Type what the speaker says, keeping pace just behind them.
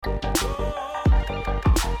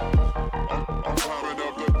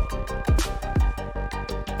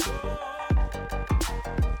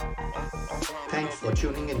Thanks for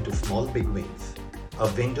tuning into Small Big Wins, a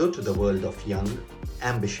window to the world of young,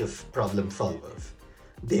 ambitious problem solvers.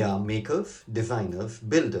 They are makers, designers,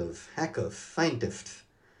 builders, hackers, scientists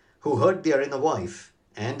who heard their inner voice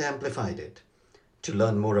and amplified it. To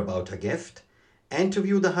learn more about our guest and to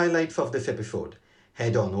view the highlights of this episode,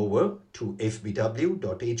 head on over to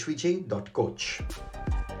fbw.hvj.coach.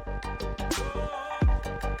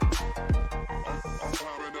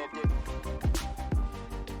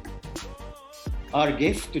 Our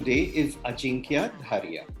guest today is Ajinkya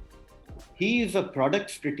Dharia. He is a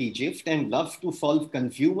product strategist and loves to solve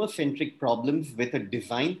consumer-centric problems with a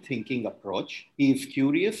design thinking approach. He is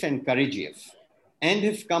curious and courageous. And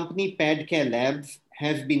his company Padcare Labs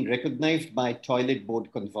has been recognized by Toilet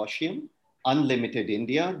Board Consortium, Unlimited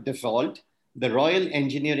India, Dassault, the Royal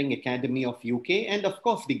Engineering Academy of UK, and of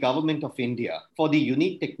course the Government of India for the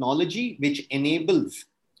unique technology which enables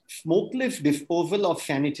smokeless disposal of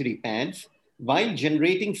sanitary pads while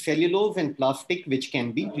generating cellulose and plastic which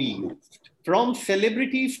can be reused. From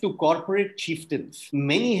celebrities to corporate chieftains,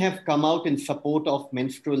 many have come out in support of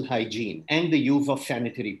menstrual hygiene and the use of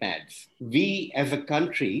sanitary pads. We as a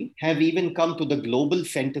country have even come to the global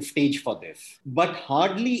center stage for this. But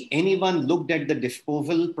hardly anyone looked at the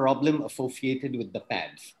disposal problem associated with the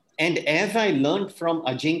pads. And as I learned from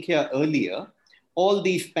Ajinkya earlier, all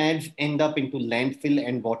these pads end up into landfill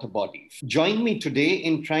and water bodies. Join me today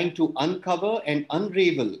in trying to uncover and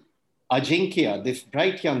unravel Ajinkya, this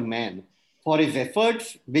bright young man, for his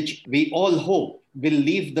efforts, which we all hope will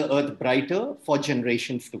leave the earth brighter for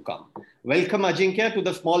generations to come. Welcome, Ajinkya, to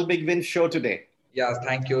the Small Big Wins show today. Yes,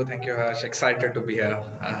 thank you, Harsh. Excited to be here.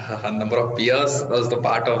 A number of years was the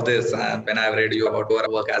part of this, and when I've read you about your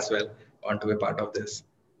work as well, I want to be part of this.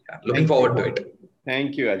 Yeah, looking forward to it.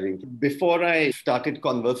 Thank you, Ajinkya. Before I started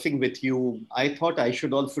conversing with you, I thought I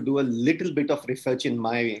should also do a little bit of research in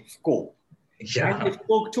my scope. Yeah. I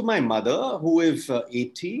spoke to my mother, who is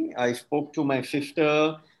 80. I spoke to my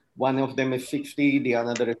sister. One of them is 60. The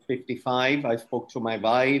other is 55. I spoke to my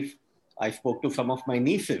wife. I spoke to some of my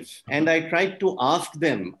nieces. And I tried to ask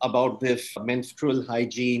them about this menstrual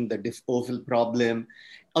hygiene, the disposal problem,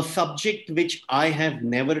 a subject which I have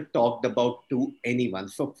never talked about to anyone.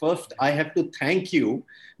 So first, I have to thank you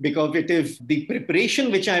because it is the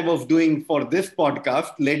preparation which I was doing for this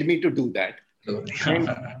podcast led me to do that.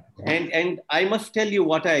 And I must tell you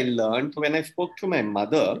what I learned when I spoke to my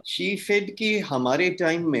mother. She said कि हमारे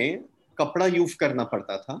time में कपड़ा use करना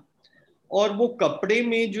पड़ता था और वो कपड़े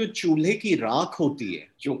में जो चूल्हे की राख होती है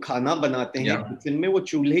जो खाना बनाते हैं किचन में वो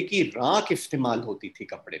चूल्हे की राख इस्तेमाल होती थी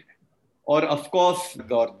कपड़े में और ऑफ कोर्स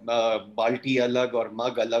बाल्टी अलग और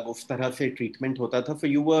मग अलग उस तरह से ट्रीटमेंट होता था. So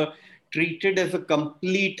you were treated as a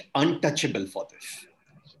complete untouchable for this.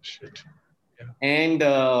 Shit. And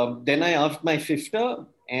then I asked my sister,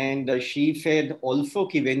 and she said also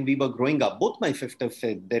that when we were growing up, both my sisters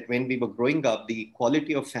said that when we were growing up, the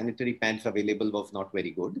quality of sanitary pads available was not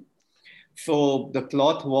very good. So the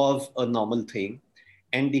cloth was a normal thing.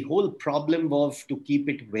 And the whole problem was to keep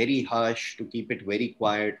it very hush, to keep it very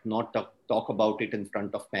quiet, not talk about it in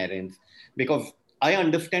front of parents. Because I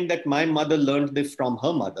understand that my mother learned this from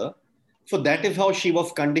her mother. So that is how she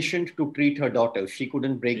was conditioned to treat her daughter. She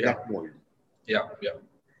couldn't break that mold. Yeah.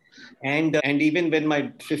 And even when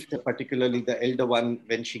my sister, particularly the elder one,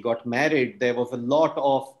 when she got married, there was a lot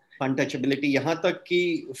of untouchability. यहाँ तक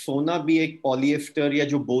कि सोना भी एक polyester या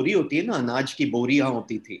जो बोरी होती है ना अनाज की बोरियां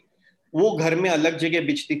होती थी वो घर में अलग जगह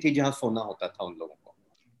बिछती थी जहाँ सोना होता था उन लोगों को.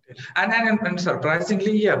 And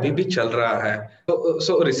surprisingly, ये अभी भी चल रहा है.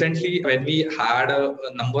 So recently, when we had a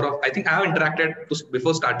number of, I think I have interacted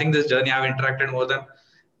before starting this journey. I have interacted more than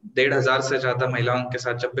 1,500 से ज्यादा महिलाओं के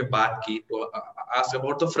साथ जब मैं बात की तो ask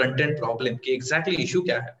about the front end problem कि exactly issue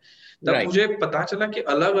क्या है. तब मुझे पता चला कि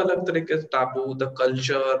अलग अलग तरह के taboo, the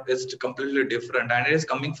culture is completely different and it is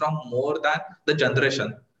coming from more than the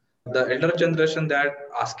generation. The elder generation, they are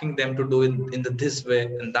asking them to do in this way,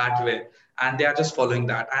 in that way, and they are just following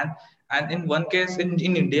that. And in one case in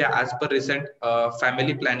India, as per recent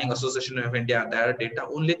Family Planning Association of India, there are data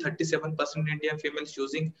only 37% Indian females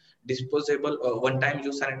using disposable one-time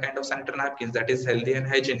use and kind of sanitary napkins that is healthy and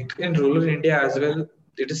hygienic. In rural India as well,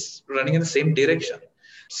 it is running in the same direction.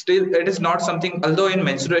 Still, it is not something, although in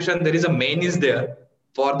menstruation there is a main is there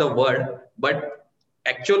for the word, but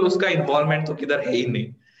actual उसका involvement तो किधर है ही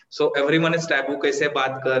नहीं. So everyone is taboo, कैसे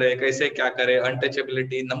बात करे, कैसे क्या करे,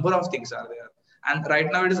 untouchability, number of things are there. And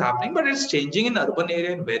right now it is happening, but it's changing in urban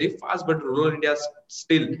area and very fast, but rural India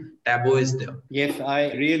still taboo is there. Yes,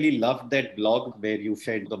 I really loved that blog where you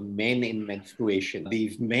said the men in menstruation.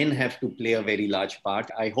 These men have to play a very large part.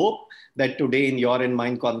 I hope that today in your and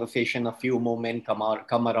mine conversation, a few more men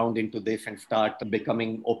come around into this and start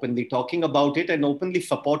becoming openly talking about it and openly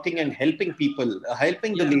supporting and helping people,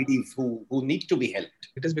 helping the ladies who need to be helped.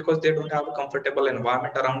 It is because they don't have a comfortable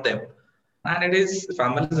environment around them. And it is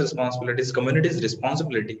family's responsibility, it's community's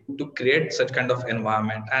responsibility to create such kind of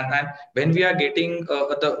environment. And when we are getting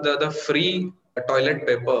the free toilet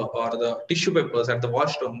paper or the tissue papers at the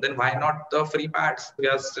washroom, then why not the free pads? We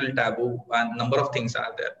are still taboo and number of things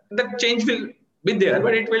are there. The change will be there,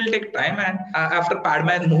 but it will take time. And after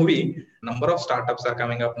Padman movie, number of startups are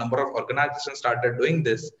coming up, number of organizations started doing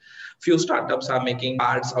this. Few startups are making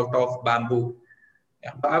pads out of bamboo.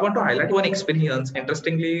 Yeah. I want to highlight one experience.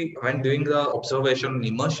 Interestingly, when doing the observation and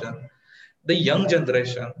immersion, the young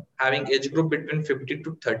generation having age group between 50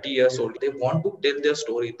 to 30 years old, they want to tell their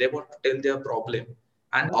story, they want to tell their problem.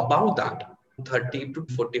 And above that, 30 to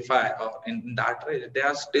 45 or in that range, there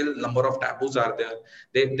are still number of taboos are there.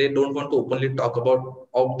 They don't want to openly talk about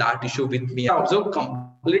that issue with me. I observe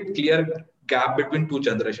complete clear gap between two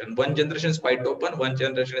generations. One generation is quite open, one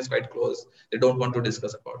generation is quite closed. They don't want to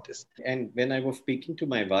discuss about this. And when I was speaking to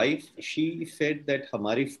my wife, she said that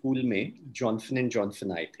हमारे school में Johnson & Johnson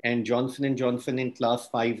आए थे. And Johnson & Johnson in class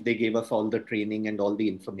 5, they gave us all the training and all the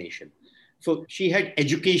information. So she had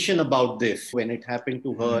education about this when it happened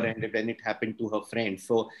to her and when it happened to her friends.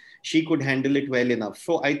 So she could handle it well enough.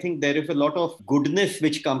 So I think there is a lot of goodness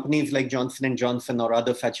which companies like Johnson & Johnson or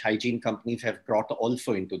other such hygiene companies have brought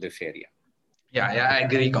also into this area. Yeah, I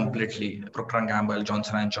agree completely. Procter & Gamble,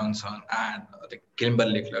 Johnson & Johnson, and the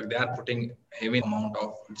Kimberly-Clark, they are putting heavy amount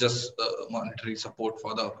of just monetary support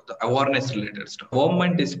for the awareness related stuff.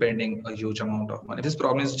 Government is spending a huge amount of money. This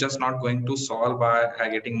problem is just not going to solve by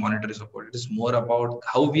getting monetary support. It is more about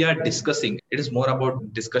how we are discussing. It is more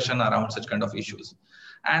about discussion around such kind of issues.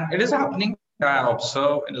 And it is happening. I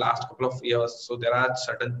observe in last couple of years. So there are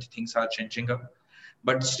certain things are changing up.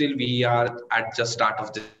 But still, we are at just start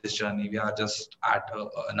of this journey. We are just at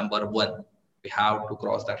number 1. We have to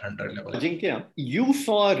cross that 100 level. Ajinkya, you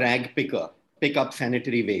saw a rag picker pick up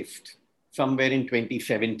sanitary waste somewhere in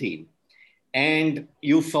 2017. And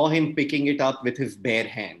you saw him picking it up with his bare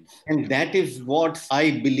hands. And that is what I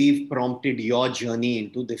believe prompted your journey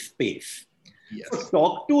into this space. Yes. So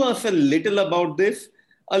talk to us a little about this.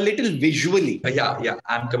 A little visually. Yeah.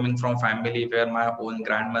 I'm coming from family where my own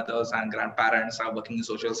grandmothers and grandparents are working in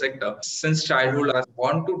social sector. Since childhood, I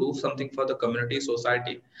want to do something for the community,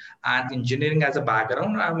 society, and engineering as a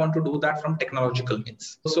background. I want to do that from technological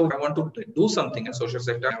means. So I want to do something in social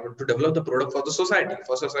sector. I want to develop the product for the society,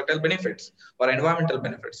 for societal benefits, for environmental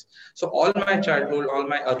benefits. So all my childhood, all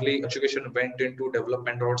my early education went into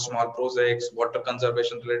development of small projects, water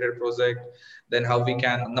conservation related project. Then how we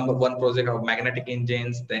can, number 1 project of magnetic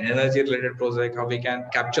engines, then energy related project, how we can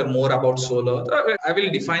capture more about solar. So I will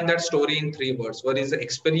define that story in 3 words. What is the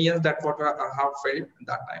experience that what I have felt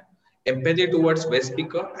that time? Empathy towards waste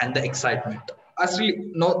picker and the excitement.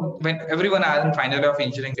 Actually, no, when everyone is in final year of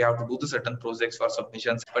engineering, we have to do the certain projects for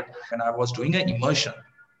submissions. But when I was doing an immersion,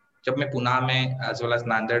 जब मैं पुणे में as well as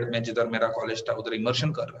Nanded में जिधर मेरा college था उधर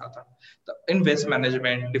immersion कर रहा था in waste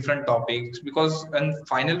management different topics because in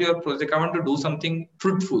final year project I want to do something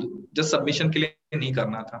fruitful just submission के लिए नहीं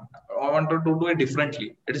करना था I wanted to do it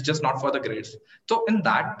differently it is just not for the grades so in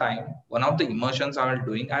that time one of the immersions I was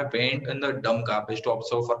doing I went in the dump garbage to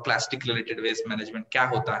observe for plastic related waste management क्या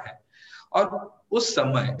होता है और उस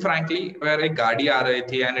समय frankly where एक गाड़ी आ रही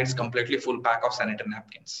थी and it's completely full pack of sanitary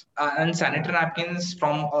napkins and sanitary napkins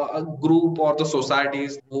from a group or the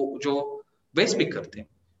societies वो जो waste pick करते हैं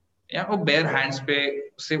या वो bare hands पे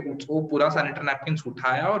से वो पूरा sanitary napkins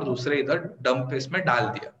उठाया और दूसरे इधर dump इसमें डाल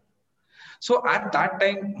दिया so at that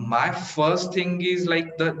time my first thing is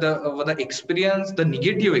like the experience the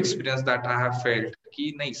negative experience that I have felt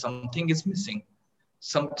कि नहीं something is missing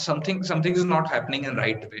something is not happening in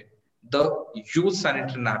right way the used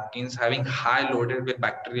sanitary napkins having high loaded with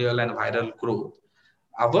bacterial and viral growth.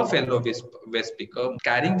 Our fellow waste picker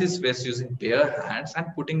carrying this waste using bare hands and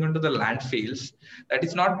putting into the landfills, that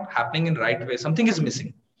is not happening in right way. Something is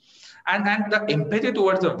missing. And the empathy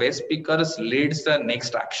towards the waste pickers leads the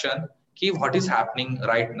next action. Ki what is happening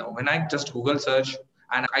right now? When I just Google search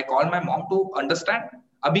and I call my mom to understand,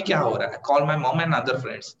 abhi kya ho raha hai? I call my mom and other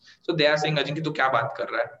friends. So they are saying, Ajinkya, tu kya baat kar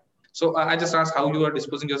raha hai? So I just asked how you are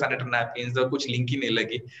disposing your sanitary napkins. तो कुछ link ही नहीं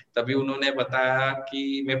लगी तभी उन्होंने बताया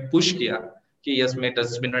कि मैं push किया कि यस मैं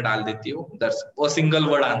डस्टबिन में डाल देती हूँ that's a single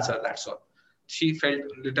word answer that's all she felt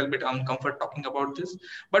a little bit uncomfortable talking about this.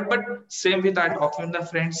 But same with that, often the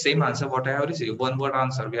friends, same answer what I have received, one word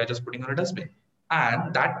answer, we are just putting on a dustbin.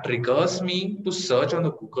 And that triggers me to search on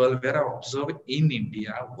the Google, where I observe in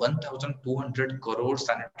India 1,200 crore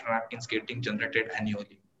sanitary napkins getting generated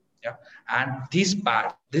annually. Yeah, and this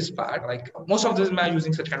pad, like most of them are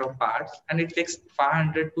using such kind of pads, and it takes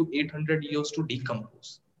 500 to 800 years to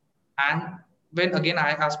decompose. And when again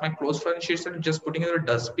I asked my close friend, she said just putting it in a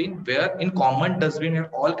dustbin, where in common dustbin where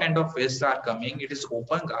all kind of wastes are coming, it is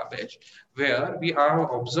open garbage, where we are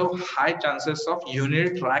observe high chances of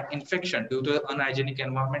urinary tract infection due to the unhygienic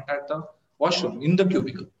environment at the washroom in the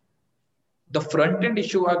cubicle. The front end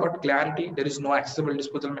issue, I got clarity. There is no accessible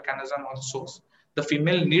disposal mechanism or source. The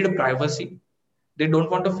female need privacy. They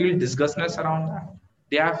don't want to feel disgustness around that.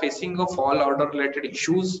 They are facing a fall order related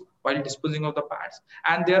issues while disposing of the pads,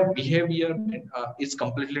 and their behavior is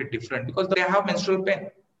completely different because they have menstrual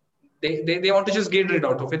pain. They want to just get rid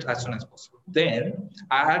out of it as soon as possible. Then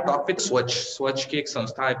I had talked with Swachh की एक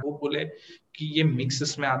संस्था है, वो बोले कि ये mix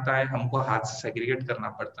इसमें आता है, हमको हाथ से segregate करना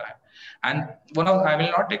पड़ता है. And one of, I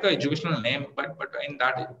will not take an educational name, but in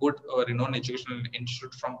that good renowned educational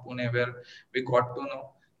institute from Pune, where we got to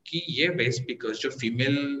know कि ये waste pickers जो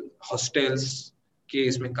female hostels के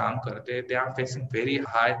इसमें काम करते हैं, they are facing very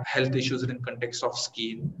high health issues in context of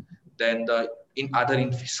skin, then in other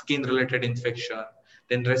skin related infection,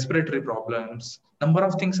 then respiratory problems, number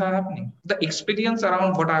of things are happening. The experience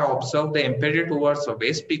around what I observed, the empathy towards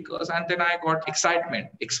waste pickers, and then I got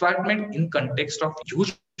excitement in context of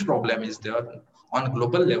huge problem is there on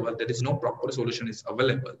global level. There is no proper solution is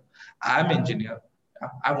available. I am engineer.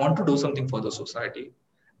 I want to do something for the society.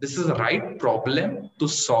 This is the right problem to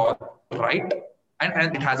solve, right?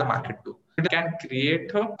 And it has a market too. It can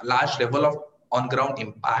create a large level of on-ground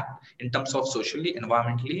impact in terms of socially,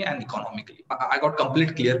 environmentally, and economically. I got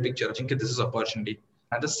complete clear picture. I think this is opportunity.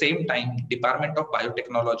 At the same time, Department of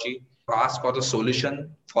Biotechnology asked for the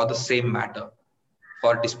solution for the same matter,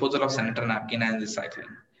 for disposal of sanitary napkin and recycling,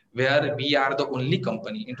 where we are the only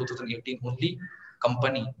company in 2018, only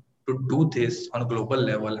company to do this on a global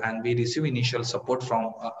level, and we receive initial support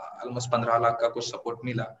from almost 15 lakh का कुछ support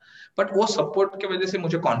मिला. But वो support के वजह से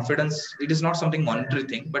मुझे confidence, it is not something monetary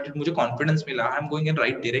thing, but मुझे confidence मिला, I am going in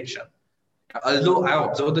right direction. Although I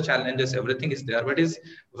observe the challenges, everything is there, but is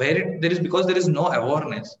where there is, because there is no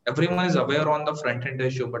awareness. Everyone is aware on the front end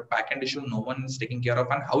issue, but back end issue no one is taking care of,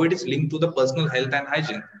 and how it is linked to the personal health and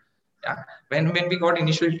hygiene. Yeah, when we got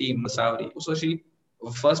initial team Masawari, so she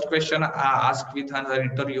first question I asked with her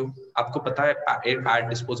interview, आपको पता है एक pad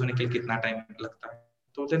dispose होने के लिए कितना time लगता है?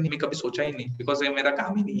 तो मैं कभी सोचा ही नहीं, because ये मेरा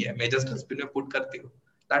काम ही नहीं है, मैं just डस्टबिन में पुट करती हूँ,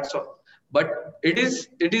 that's all. But it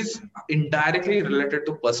is indirectly related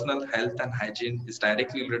to personal health and hygiene, is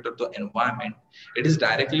directly related to environment, it is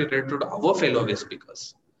directly related to our fellow waste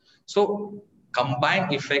pickers. So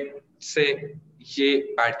combined effect से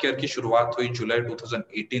ये pad care की शुरुआत हुई जुलाई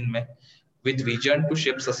 2018 में with vision to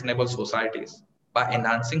shape sustainable societies by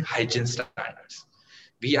enhancing hygiene standards.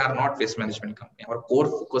 We are not waste management company. Our core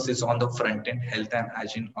focus is on the front end health and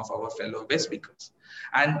hygiene of our fellow waste pickers.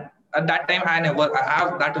 And at that time, I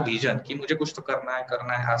have that vision कि मुझे कुछ तो करना है.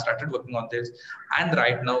 I started working on this, and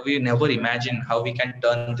right now we never imagine how we can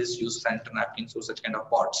turn this used sanitary napkins to such kind of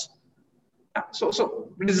pots.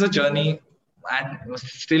 So it is a journey, and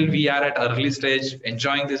still we are at early stage,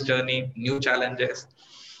 enjoying this journey, new challenges.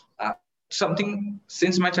 Something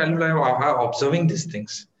since my childhood I have observing these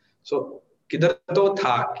things. So किधर तो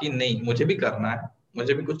था कि नहीं मुझे भी करना है,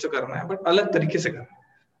 मुझे भी कुछ तो करना है, but अलग तरीके से करना है.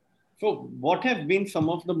 So what have been some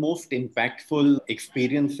of the most impactful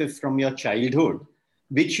experiences from your childhood,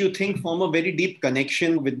 which you think form a very deep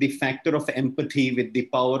connection with the factor of empathy, with the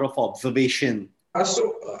power of observation?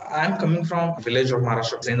 So I'm coming from a village of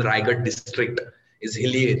Maharashtra in Raigad district, is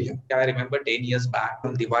hilly area. I remember 10 years back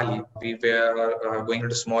on Diwali, we were going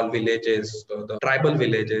to small villages, the tribal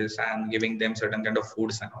villages, and giving them certain kind of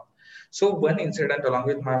foods and all. So one incident along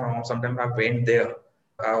with my mom, sometimes I went there,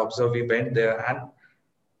 I observed, we went there,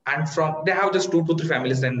 and from, they have just 2 to 3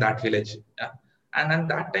 families in that village. Yeah? And at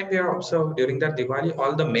that time we have observed during that Diwali,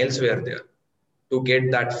 all the males were there to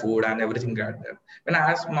get that food and everything got there. When I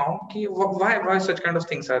asked mom, why such kind of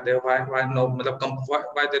things are there? Why no?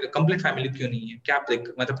 Why the complete family क्यों नहीं है?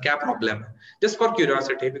 क्या problem है? Just for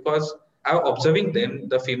curiosity, because I was observing them,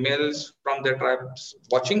 the females from their tribes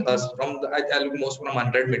watching us from almost from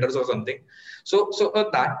 100 meters or something. So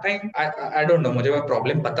at that time, I don't know, मुझे वो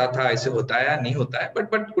problem पता था ऐसे होता है या नहीं होता है,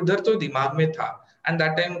 but उधर तो दिमाग में था. And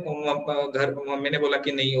that time घर मम्मी ने बोला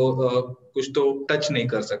कि नहीं वो कुछ तो touch नहीं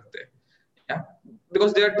कर सकते. Yeah?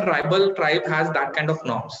 because their tribe has that kind of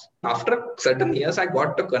norms. After certain years, I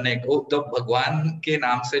got to connect. Oh, the Bhagwan ke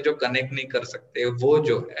naam se jo connect nahi kar sakte, wo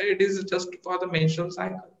jo hai, it is just for the menstrual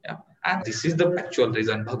cycle. Yeah, and this is the actual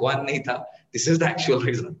reason. Bhagwan nahi tha. This is the actual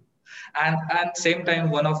reason. And same time,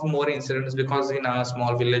 one of more incidents, because in our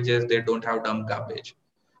small villages they don't have dump garbage.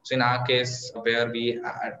 So in our case, where we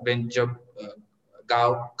when जब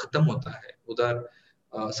गांव खत्म होता है उधर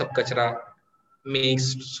सब कचरा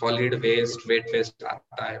mixed solid waste wet waste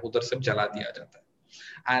आता है उधर सब जला दिया जाता है.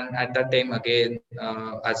 And at that time again,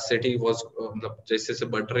 as city was मतलब जैसे जैसे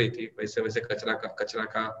बढ़ रही थी वैसे वैसे कचरा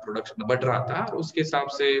का प्रोडक्शन बढ़ रहा था. उसके हिसाब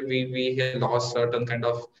से we lost certain kind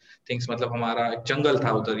of things. मतलब हमारा एक जंगल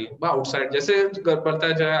था उधर ही आउटसाइड. जैसे घर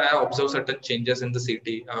बढ़ता जाए, I observe certain changes in the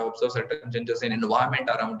city, I observe certain changes in environment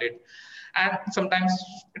around it. And sometimes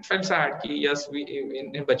it felt sad कि yes, we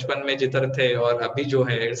in बचपन में जिधर थे और अभी जो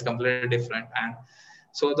है it's completely different. And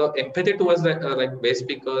so the empathy towards the like base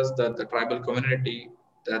speakers, the tribal community,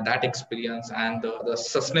 that experience and the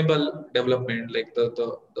sustainable development, like the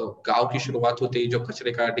गांव की शुरुआत होती है जो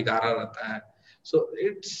कचरे का ढिगारा रहता है. So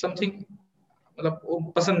it's something मतलब वो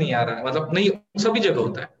पसंद नहीं आ रहा है, मतलब नहीं सभी जगह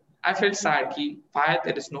होता है. I felt sad कि why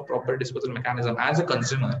there is no proper disposal mechanism as a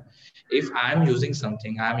consumer. If I am using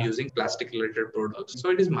something, I am using plastic related products,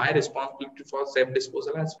 so it is my responsibility for safe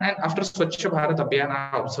disposal as well. And after Swachh Bharat Abhiyan,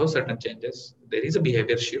 I observed certain changes. There is a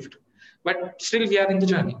behavior shift, but still we are in the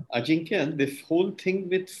journey. Ajinkya, this whole thing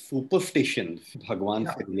with superstitions, Bhagwan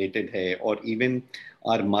se related hai, or even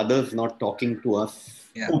our mothers not talking to us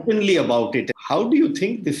openly about it. How do you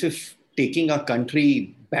think this is taking our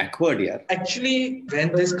country backward here? Actually,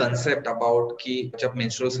 when this concept about कि जब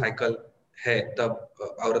menstrual cycle है तब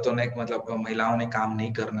औरतों ने मतलब महिलाओं ने काम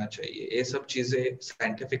नहीं करना चाहिए, ये सब चीजें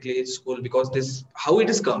scientifically it's cool because this how it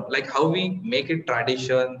is come, like how we make it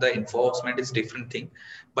tradition, the enforcement is different thing,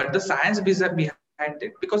 but the science behind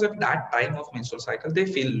it, because at that time of menstrual cycle they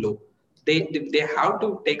feel low, they have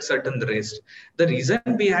to take certain rest. The reason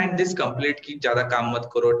behind this complete कि ज्यादा काम मत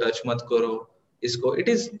करो, touch मत करो इसको, it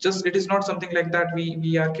is not something like that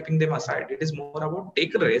we are keeping them aside. It is more about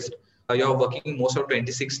take a rest. You're working most of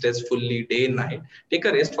 26 days fully, day and night, take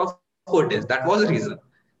a rest for 4 days. That was the reason.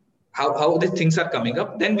 How the things are coming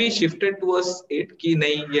up, then we shifted towards it कि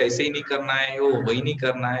नहीं ये ऐसे ही नहीं करना है, वो वही नहीं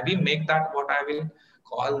करना है. We make that what I will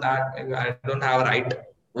call that, I don't have right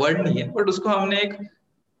word नहीं है, but उसको हमने एक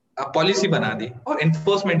पॉलिसी बना दी और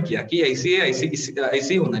एनफोर्समेंट किया कि ऐसी है,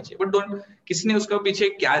 ऐसी होना चाहिए. बट डोंट किसी ने उसका पीछे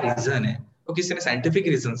क्या रीजन है, तो किसी ने साइंटिफिक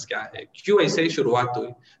रीजंस क्या है, क्यों ऐसे शुरुआत हुई,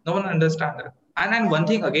 no one understand that. And one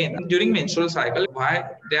thing again, during menstrual cycle, why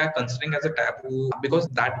they are considering as a taboo, because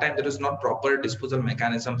that time there is not proper disposal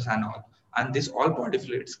mechanisms and all, and this all body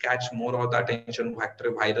fluids catch more of the attention,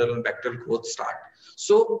 viral and bacterial growth start.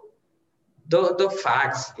 So the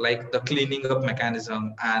facts like the cleaning up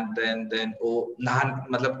mechanism, and then वो नहान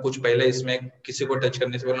मतलब कुछ पहले इसमें किसी को touch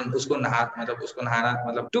करने से पहले उसको नहाना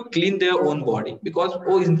मतलब to clean their own body, because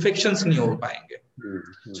वो infections नहीं हो पाएंगे.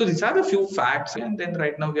 So these are the few facts, and then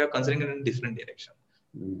right now we are considering it in different direction.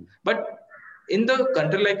 But in the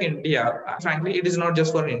country like India, frankly, it is not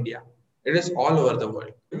just for India. It is all over the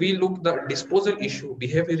world. We look the disposal issue,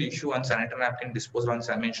 behavior issue on sanitary napkin disposal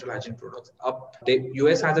on menstrual hygiene products up. The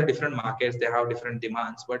US has a different markets, they have different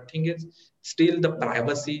demands, but thing is still the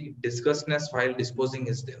privacy disgustness while disposing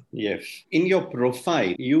is there. Yes. In your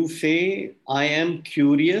profile, you say, I am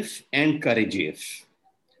curious and courageous.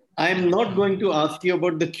 I am not going to ask you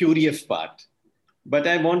about the curious part, but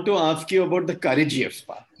I want to ask you about the courageous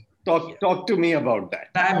part. Talk to me about that.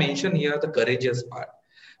 I mentioned here the courageous part.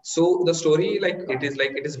 So the story it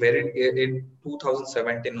is very in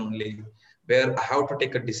 2017 only, where I have to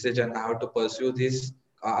take a decision. I have to pursue this.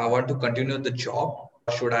 I want to continue the job.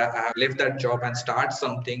 Should I have left that job and start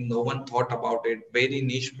something? No one thought about it. Very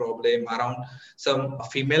niche problem around some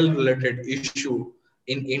female related issue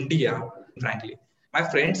in India, frankly. My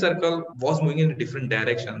friend circle was moving in a different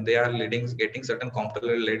direction. They are getting certain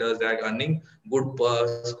competitive leaders. They are earning good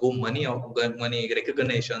purse, good money,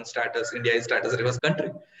 recognition, status. India is status reverse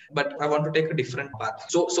country. But I want to take a different path.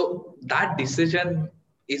 So that decision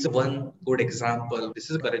is one good example. This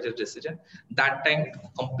is a courageous decision. That time,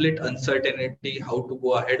 complete uncertainty, how to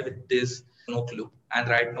go ahead with this, no clue. And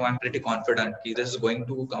right now, I'm pretty confident that this is going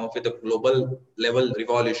to come up with a global level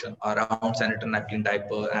revolution around sanitary napkin,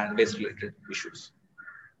 diaper, and waste-related issues.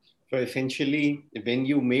 So essentially, when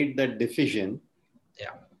you made that decision,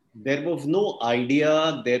 there was no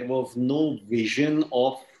idea, there was no vision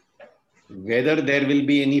of whether there will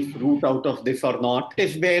be any fruit out of this or not.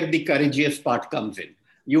 Is where the courageous part comes in.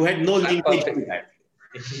 You had no linkage to that.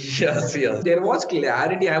 Yes. There was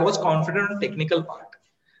clarity. I was confident on the technical part.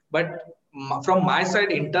 But from my side,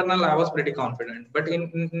 internal, I was pretty confident, but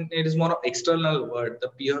it is more of external word, the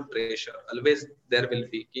peer pressure. Always there will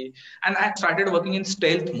be. And I started working in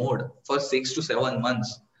stealth mode for 6 to 7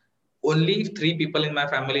 months. Only 3 people in my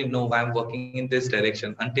family know I'm working in this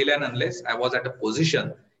direction until and unless I was at a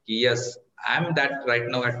position. Yes, I'm that right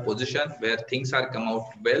now at position where things are come out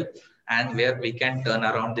well and where we can turn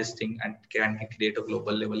around this thing and can create a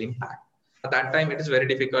global level impact. At that time, it is very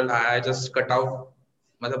difficult. I just cut out.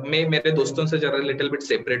 मतलब मैं मेरे दोस्तों से जरा little bit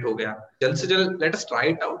separate हो गया जल्द से जल्द let us try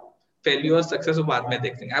it out failure success वो बाद में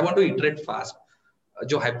देखते हैं I want to iterate fast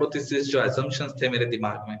जो hypothesis जो assumptions थे मेरे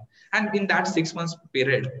दिमाग में and in that 6 months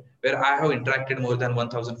period where I have interacted more than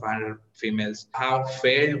 1500 females have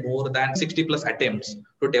failed more than 60 plus attempts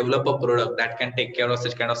to develop a product that can take care of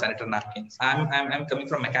such kind of sanitary napkins. I'm coming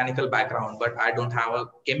from mechanical background but I don't have a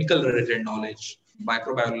chemical related knowledge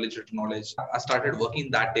microbiology knowledge. I started working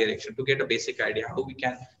in that direction to get a basic idea how we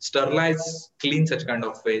can sterilize, clean such kind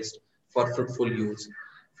of waste for fruitful use.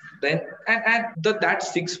 Then that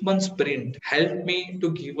 6 months sprint helped me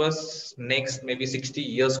to give us next maybe 60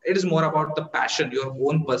 years. It is more about the passion, your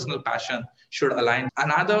own personal passion should align.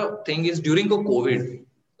 Another thing is during the COVID,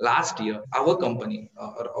 last year, our company,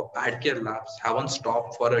 Padcare Labs, haven't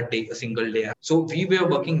stopped for a single day. So we were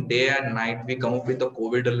working day and night. We come up with a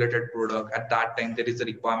COVID-related product. At that time, there is a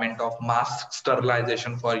requirement of mask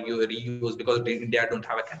sterilization for reuse because India don't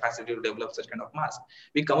have a capacity to develop such kind of mask.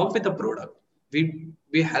 We come up with a product.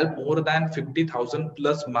 We help more than 50,000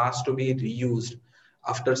 plus masks to be reused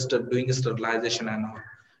after doing sterilization and all.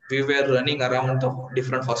 We were running around the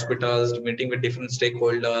different hospitals, meeting with different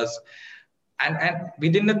stakeholders. And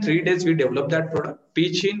within the 3 days, we developed that product,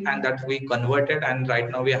 pitch in, and that we converted. And right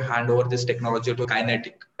now, we hand over this technology to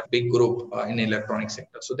Kinetic, a big group in electronic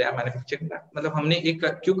sector. So they are manufacturing that. मतलब हमने एक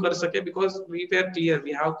क्यों कर सके? Because we were clear,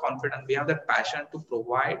 we have confidence, we have that passion to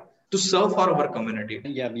provide, to serve for our community.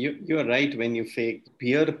 Yeah, you're right when you say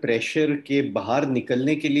peer pressure के बाहर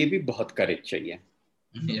निकलने के लिए भी बहुत courage चाहिए.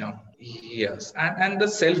 Yeah. Yes. And the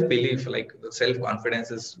self-belief, like the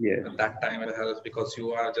self-confidence is at that time it helps because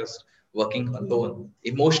you are just working alone.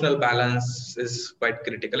 Emotional balance is quite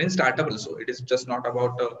critical in startup also. It is just not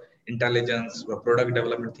about intelligence or product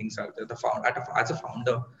development things are there. As a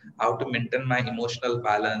founder, how to maintain my emotional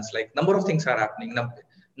balance, like number of things are happening.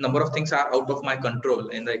 Number of things are out of my control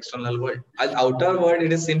in the external world. As outer world,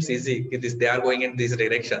 it seems easy. They are going in this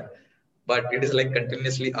direction. But it is like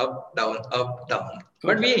continuously up, down, up, down.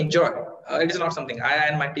 But we enjoy. It is not something I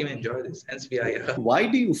and my team enjoy this. Hence we are here. Why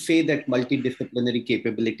do you say that multidisciplinary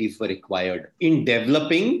capabilities were required in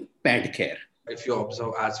developing Padcare? If you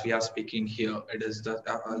observe, as we are speaking here, it is the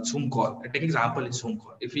Zoom call. Take example in Zoom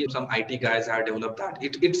call. If some IT guys have developed that,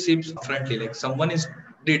 it seems differently. Like someone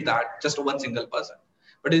did that, just one single person.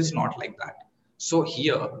 But it is not like that. So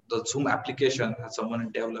here, the Zoom application has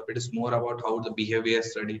someone developed. It is more about how the behavior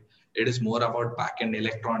study. It is more about backend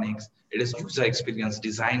electronics. It is user experience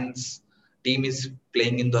designs. Team is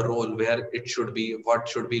playing in the role where it should be, what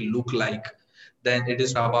should we look like. Then it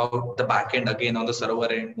is about the backend again on the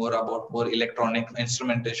server end, more about more electronic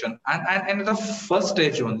instrumentation. And the first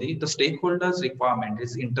stage only, the stakeholders requirement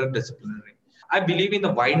is interdisciplinary. I believe in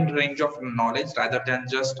the wide range of knowledge rather than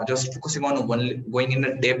just focusing on one, going in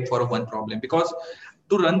a depth for one problem. Because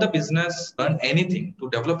to run the business, learn anything, to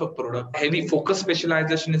develop a product, heavy focus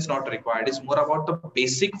specialization is not required. It's more about the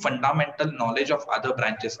basic fundamental knowledge of other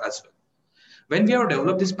branches as well. When we have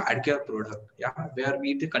developed this Padcare product, where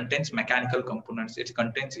it contains mechanical components, it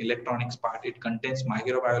contains electronics part, it contains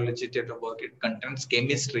microbiology data work, it contains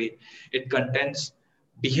chemistry, it contains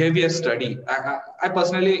behavior study. I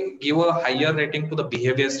personally give a higher rating to the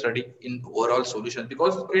behavior study in overall solution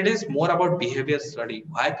because it is more about behavior study.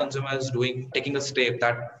 Why consumer is taking a step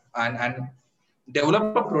that and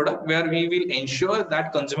develop a product where we will ensure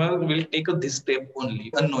that consumer will take this step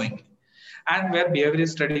only unknowingly, and where behavior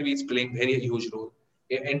study is playing very huge role.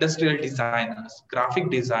 Industrial designers,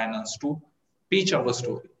 graphic designers to pitch our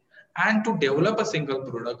story. And to develop a single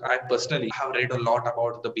product, I personally have read a lot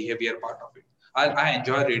about the behavior part of it. I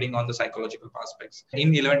enjoy reading on the psychological aspects.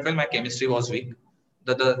 In 11th, my chemistry was weak.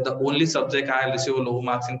 The only subject I received low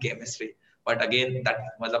marks in chemistry. But again, that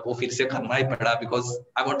wo fir se karna hi pada because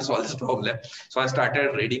I want to solve this problem. So I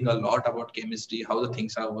started reading a lot about chemistry, how the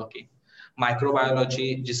things are working.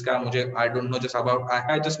 Microbiology, jiska mujhe, I don't know just about,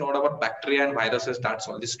 I just know about bacteria and viruses, that's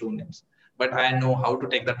all, these two names. But I know how to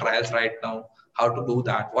take the trials right now, how to do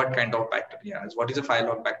that, what kind of bacteria is, what is a file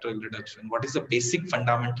of bacterial reduction, what is the basic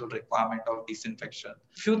fundamental requirement of disinfection.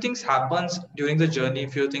 Few things happens during the journey,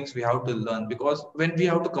 few things we have to learn because when we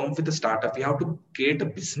have to come up with a startup, we have to create a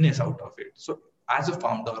business out of it. So as a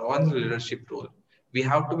founder or in the leadership role, we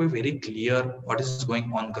have to be very clear what is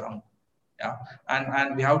going on ground. Yeah,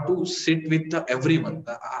 and we have to sit with everyone.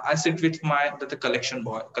 I sit with the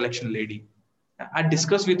collection lady. I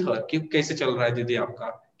discuss with her कि कैसे चल रहा है दीदी आपका,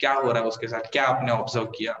 क्या हो रहा है उसके साथ, क्या आपने ऑब्जर्व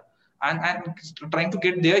किया, and trying to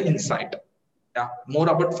get their insight. Yeah, more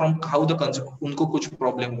about from how the उनको कुछ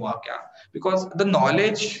problem हुआ क्या, because the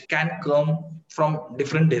knowledge can come from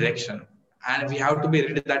different direction and we have to be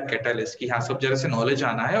ready that catalyst कि हाँ सब जगह से knowledge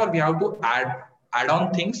आना है और we have to add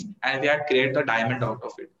on things and we have to create a diamond out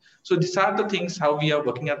of it. So these are the things how we are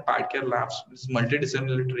working at PathCare Labs. It's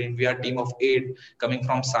multidisciplinary team. We are a team of 8 coming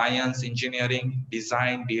from science, engineering,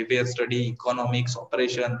 design, behavior study, economics,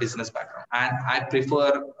 operation, business background. And I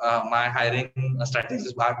prefer my hiring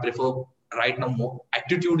strategies. I prefer right now more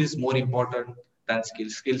attitude is more important than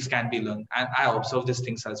skills. Skills can be learned. And I observe these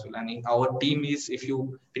things as well. And in our team is, if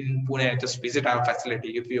you in Pune, just visit our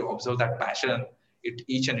facility, if you observe that passion,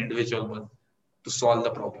 each and individual one to solve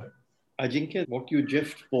the problem. Ajinkya, what you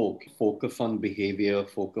just spoke, focus on behavior,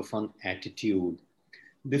 focus on attitude,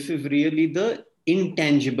 this is really the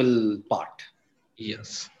intangible part.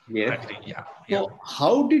 Yes. Yes. I agree. Yeah. So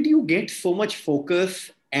how did you get so much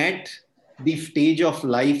focus at the stage of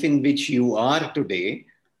life in which you are today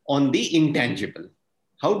on the intangible?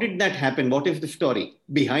 How did that happen? What is the story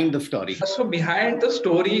behind the story? So behind the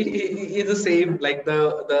story is the same, like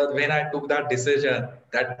the when I took that decision,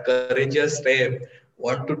 that courageous step,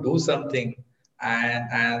 want to do something,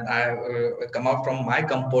 and I come out from my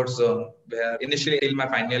comfort zone, where initially in my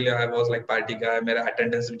final year I was like party guy, my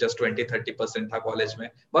attendance was just 20-30% था college में,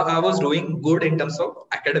 but I was doing good in terms of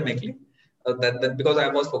academically. That because I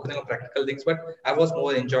was focusing on practical things, but I was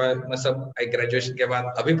more enjoy. मतलब I graduation के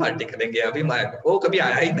बाद अभी party करेंगे, अभी वो कभी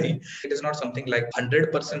आया ही नहीं. It is not something like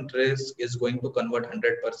 100% risk is going to convert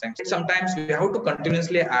 100%. Sometimes we have to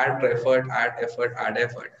continuously add effort.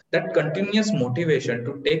 That continuous motivation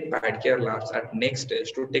to take PathCare Labs at next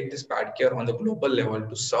stage, to take this PathCare on the global level,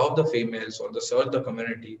 to serve the females or to serve the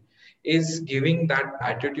community, is giving that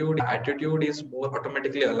attitude. Attitude is more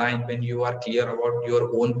automatically aligned when you are clear about your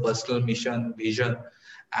own personal mission, vision,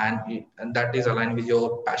 and that is aligned with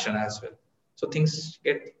your passion as well. So things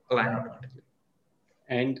get aligned automatically.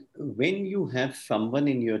 And when you have someone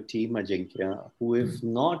in your team, Ajinkya, who is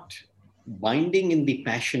not binding in the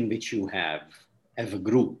passion which you have as a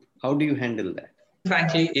group, how do you handle that?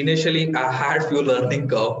 Frankly, initially I had few learning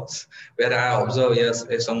curves where I observe, yes,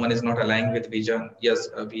 if someone is not aligned with vision, yes,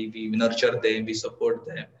 we nurture them, we support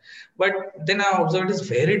them. But then I observed it's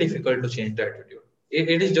very difficult to change the attitude.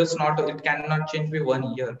 It is just not, it cannot change with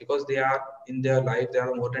 1 year, because they are in their life, they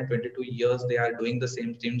are more than 22 years, they are doing the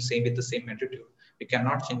same thing, same with the same attitude. We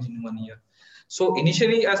cannot change in 1 year. So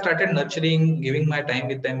initially I started nurturing, giving my time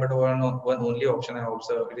with them, but one only option I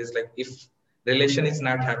observed, it is like, if relation is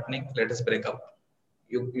not happening, let us break up.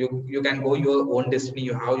 You can go your own destiny,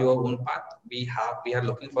 you have your own path. We are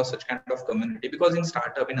looking for such kind of community, because in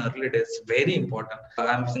startup in early days, very important.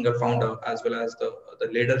 I'm a single founder, as well as the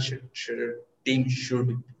leadership team should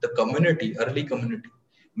be the community, early community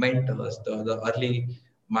mentors, the early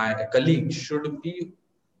my colleagues should be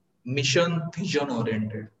mission vision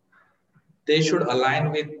oriented. They should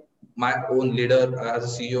align with my own leader as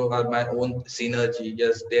a CEO or my own synergy.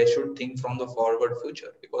 Yes, they should think from the forward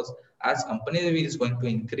future, because as company is going to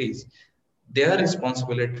increase, their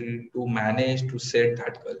responsibility to manage to set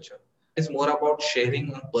that culture. It's more about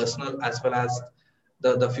sharing personal as well as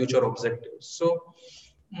the future objectives. So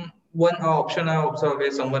one option I observe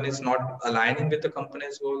is someone is not aligning with the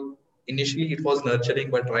company's goal. Initially it was nurturing,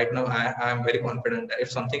 but right now I am very confident that if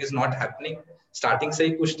something is not happening, starting से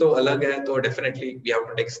ही कुछ तो अलग है, तो definitely we have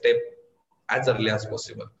to take step as early as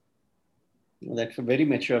possible. That's a very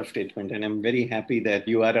mature statement, and I'm very happy that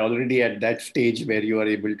you are already at that stage where you are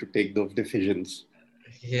able to take those decisions.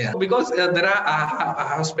 Yeah, because there are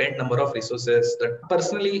I have spent number of resources that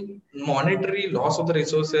personally monetary loss of the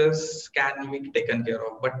resources can be taken care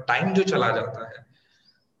of, but time जो चला जाता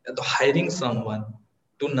है, to hiring someone,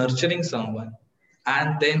 to nurturing someone,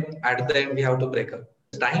 and then at the end we have to break up.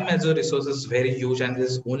 Time as a resource is very huge, and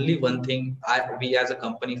there's only one thing we as a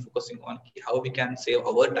company focusing on: how we can save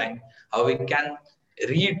our time, how we can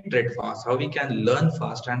read fast, how we can learn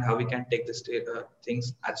fast, and how we can take this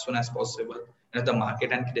things as soon as possible in the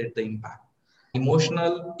market and create the impact.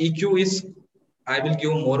 Emotional EQ is, I will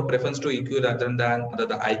give more preference to EQ rather than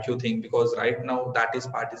the IQ thing, because right now that is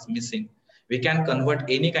part is missing. We can convert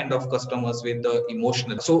any kind of customers with the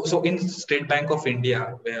emotional. So in State Bank of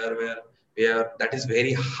India, where that is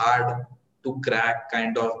very hard to crack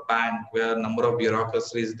kind of bank, where number of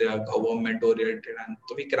bureaucracies, they are government oriented, and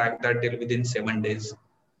so we crack that deal within 7 days.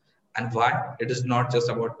 And why? It is not just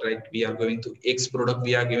about like we are going to X product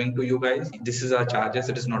we are giving to you guys. This is our charges.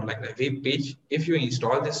 It is not like that. We pitch if you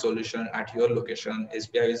install this solution at your location.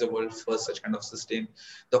 SBI is the world's first such kind of system.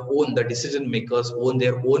 The decision makers own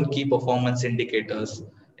their own key performance indicators.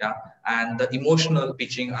 Yeah, and the emotional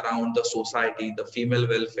pitching around the society, the female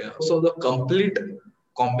welfare. So the complete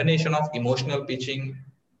combination of emotional pitching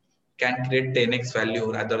can create 10x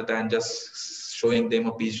value rather than just showing them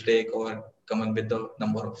a pitch deck or coming with the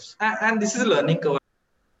number of. And this is a learning curve.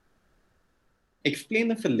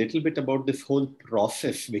 Explain us a little bit about this whole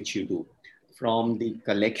process which you do, from the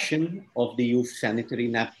collection of the used sanitary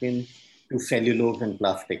napkin to cellulose and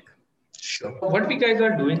plastic. Sure. What we guys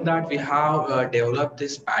are doing that we have developed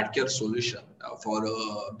this pad care solution for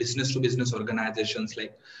business to business organizations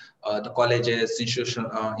like the colleges,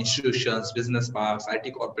 institutions, business parks,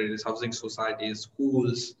 IT corporates, housing societies,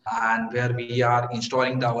 schools, and where we are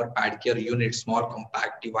installing our pad care units, small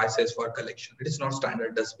compact devices for collection. It is not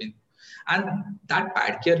standard dustbin. And that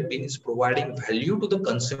pad care bin is providing value to the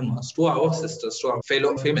consumers, to our sisters, to our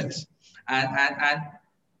fellow females. And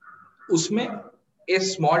उसमें a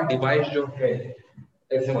small device जो है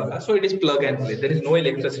ऐसे वाला, so it is plug and play. There is no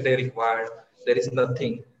electricity required. There is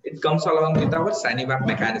nothing. It comes along with our Sanivap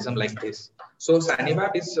mechanism like this. So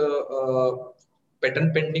Sanivap is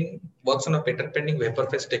patent pending, works on a patent pending vapor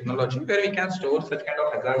phase technology where we can store such kind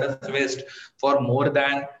of hazardous waste for more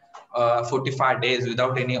than 45 days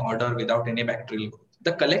without any odor, without any bacterial growth.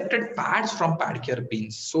 The collected pads from pad care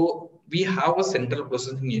bins. So we have a central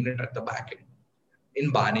processing unit at the back end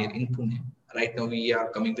in Baner, in Pune. Right now we are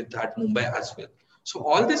coming with that Mumbai as well. So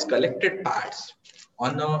all these collected pads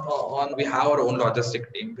on we have our own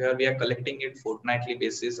logistic team where we are collecting it fortnightly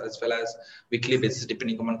basis as well as weekly basis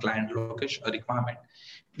depending upon client location requirement.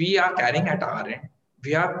 We are carrying at our end.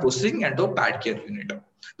 We are processing into a pad care unit.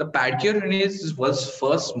 The pad care unit was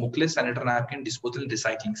first smokeless sanitary napkin disposal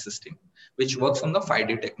recycling system, which works on the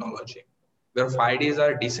 5D technology, where 5Ds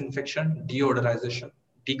are disinfection, deodorization,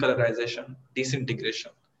 decolorization,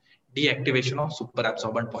 disintegration, deactivation of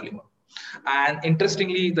superabsorbent polymer. And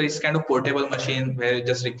interestingly, there is kind of portable machine where it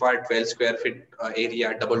just required 12 square feet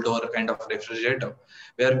area, double door kind of refrigerator,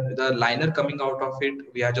 where the liner coming out of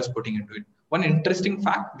it, we are just putting into it. One interesting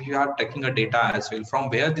fact, we are taking a data as well from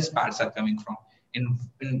where these pads are coming from,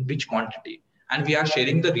 in which quantity. And we are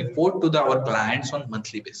sharing the report to our clients on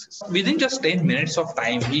monthly basis. Within just 10 minutes of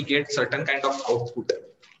time, we get certain kind of output.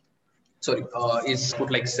 Is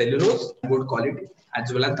put like cellulose, good quality,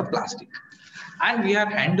 as well as the plastic. And we are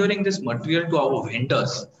handling this material to our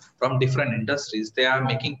vendors from different industries. They are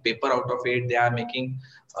making paper out of it. They are making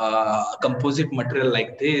composite material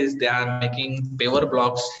like this. They are making paver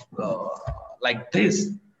blocks like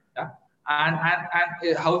this. Yeah? And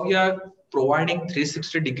how we are providing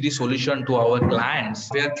 360-degree solution to our clients,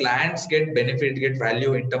 where clients get benefit, get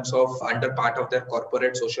value in terms of under part of their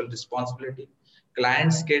corporate social responsibility.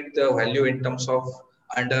 Clients get the value in terms of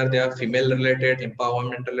under their female related,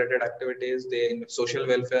 empowerment related activities, the social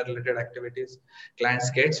welfare related activities. Clients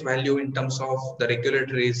gets value in terms of the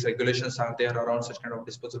regulations are there around such kind of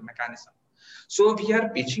disposal mechanism. So we are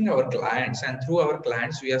pitching our clients, and through our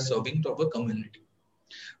clients, we are serving to our community.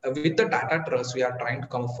 With the Tata Trust, we are trying to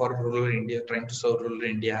come for rural India, trying to serve rural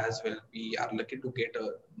India as well. We are lucky to get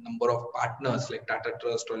a number of partners like Tata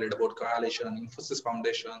Trust, Toilet Board Coalition, Infosys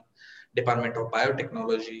Foundation, Department of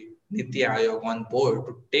Biotechnology, Niti Aayog on board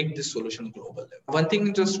to take this solution global level. One thing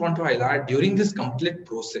I just want to highlight, during this complete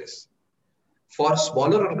process, for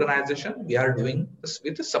smaller organization, we are doing this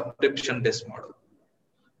with a subscription-based model,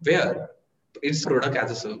 where it's product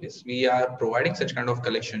as a service. We are providing such kind of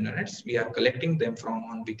collection units. We are collecting them from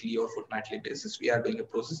on weekly or fortnightly basis. We are doing a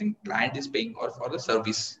processing. Client is paying for the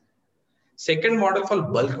service. Second model for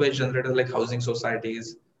bulk waste generators like housing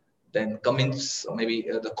societies, then Cummins, maybe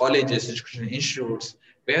the colleges, education institutes,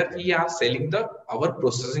 where we are selling our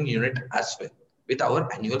processing unit as well with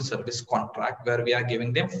our annual service contract, where we are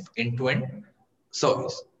giving them end-to-end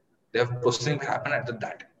service. Their processing happen at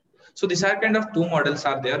that. So these are kind of two models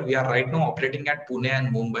are there. We are right now operating at Pune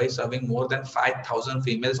and Mumbai, serving more than 5,000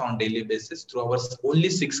 females on daily basis through our only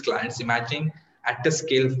 6 clients. Imagine at the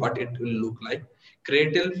scale what it will look like.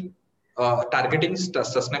 Creative, targeting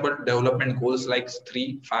sustainable development goals like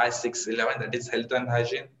 3, 5, 6, 11, that is health and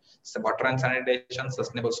hygiene, water and sanitation,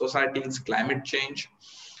 sustainable societies, climate change.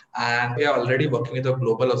 And we are already working with the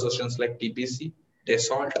global associations like TPC,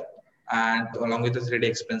 Dassault, and along with the 3D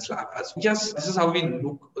Experience Lab as well. Yes, this is how we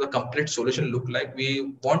look, the complete solution look like.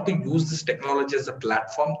 We want to use this technology as a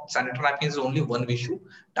platform. Sanitary napkin is only one issue.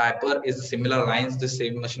 Diaper is similar lines, the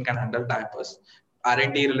same machine can handle diapers.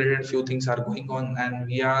 R&D related few things are going on, and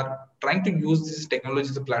we are trying to use this technology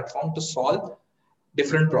as a platform to solve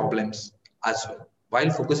different problems as well, while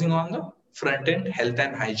focusing on the front end health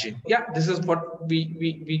and hygiene. Yeah, this is what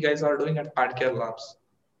we guys are doing at PadCare Labs.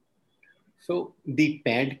 So the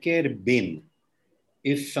PadCare bin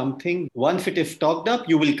is something, once it is stocked up,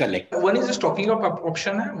 you will collect. One is the stocking up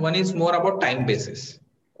option, one is more about time basis.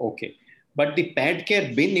 Okay. But the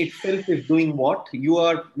PadCare bin itself is doing what?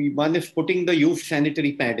 One is putting the used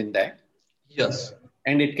sanitary pad in that. Yes.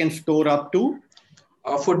 And it can store up to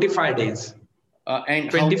 45 days. And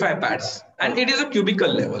 25 pads. And it is a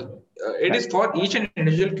cubicle level. It is for each and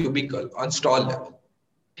individual cubicle on stall level.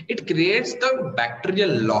 It creates the bacterial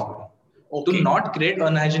lock to not create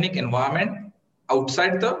unhygienic environment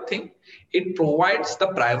outside the thing. It provides the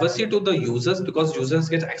privacy to the users because users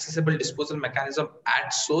get accessible disposal mechanism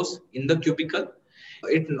at source in the cubicle.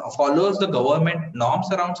 It follows the government norms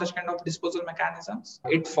around such kind of disposal mechanisms.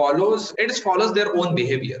 It follows their own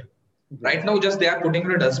behavior. Right now, just they are putting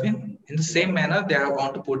in a dustbin in the same manner they are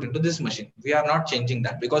want to put into this machine. We are not changing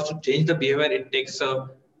that because to change the behavior, it takes a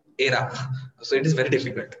era. So it is very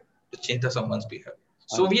difficult to change someone's behavior.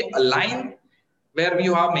 So we align where we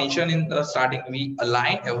have mentioned in the starting, we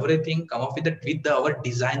align everything, come up with our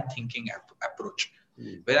design thinking approach.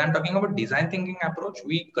 When I'm talking about design thinking approach,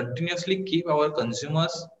 we continuously keep our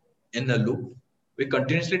consumers in the loop. We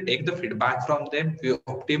continuously take the feedback from them. We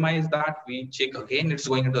optimize that. We check again, it's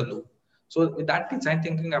going into the loop. So with that design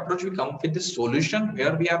thinking approach, we come up with this solution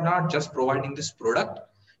where we are not just providing this product.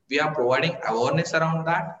 We are providing awareness around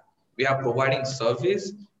that. We are providing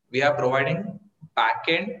service. We are providing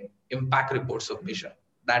back-end impact report submission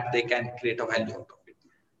that they can create a value out of it.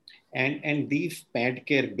 And these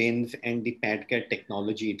PadCare bins and the PadCare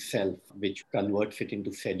technology itself, which converts it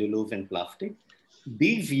into cellulose and plastic,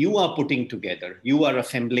 these you are putting together, you are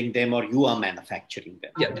assembling them or you are manufacturing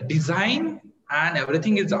them. Yeah, the design and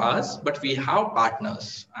everything is ours, but we have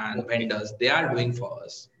partners and vendors, they are doing for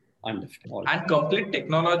us. Understand. And complete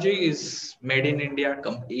technology is made in India,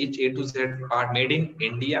 each A to Z part made in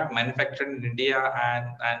India, manufactured in India,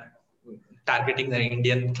 and targeting the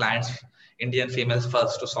Indian clients, Indian females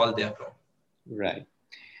first to solve their problem. Right.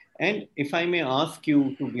 And if I may ask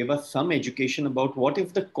you to give us some education about what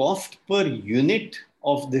is the cost per unit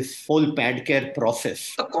of this whole PadCare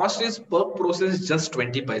process? The cost is per process just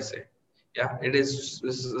 20 paise. Yeah, this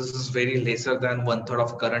is very lesser than 1/3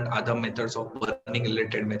 of current other methods of burning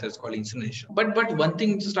related methods called incineration. But one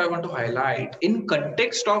thing just I want to highlight in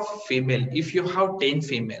context of female, if you have 10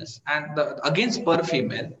 females and against per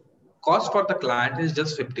female, cost for the client is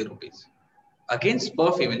just 50 rupees. Against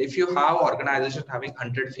per female, if you have organization having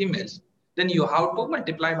 100 females, then you have to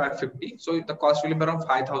multiply by 50. So the cost will be around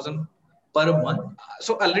 5,000 per month.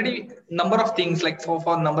 So already number of things like for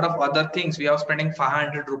number of other things, we are spending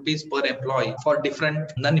 500 rupees per employee for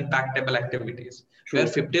different non-impactable activities. True. Where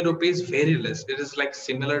 50 rupees very less. It is like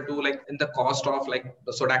similar to like in the cost of like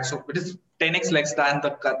the Sodaxo. It is 10x less than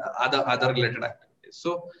the other related activities.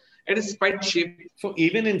 So it is quite cheap. So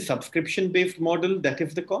even in subscription-based model, that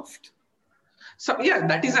is the cost? So yeah,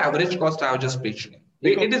 that is the average cost I was just mentioning.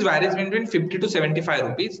 It is varies between 50 to 75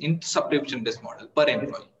 rupees in subscription-based model per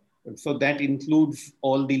employee. So that includes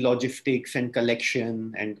all the logistics and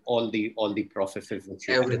collection and all the processes.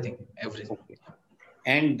 Everything. Okay.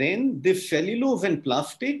 And then this cellulose and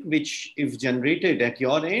plastic, which is generated at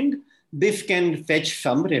your end, this can fetch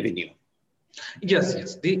some revenue.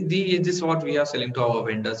 Yes. This is what we are selling to our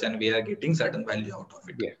vendors, and we are getting certain value out of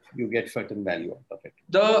it. Yes, you get certain value out of it.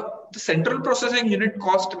 The central processing unit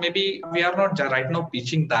cost, maybe we are not right now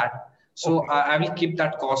pitching that. So okay. I will keep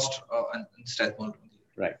that cost instead.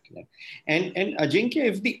 Right. And Ajinkya,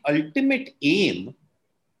 is the ultimate aim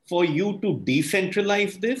for you to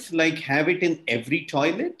decentralize this, like have it in every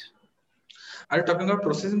toilet? Are you talking about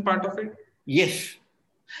processing part of it? Yes.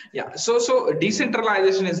 Yeah. So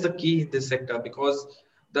decentralization is the key in this sector because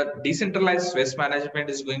the decentralized waste management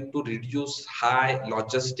is going to reduce high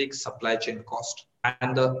logistics supply chain cost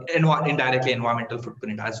and the indirectly environmental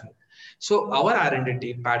footprint as well. So our R&D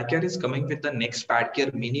team, PadCare, is coming with the next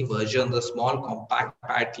PadCare mini version, the small compact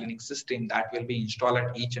pad cleaning system that will be installed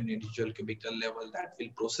at each and individual cubicle level that will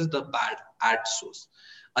process the pad at source.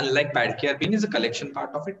 Unlike PadCare, bin is a collection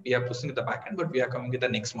part of it. We are pushing the backend, but we are coming with the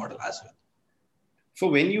next model as well. So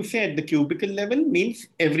when you say at the cubicle level, means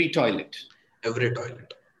every toilet? Every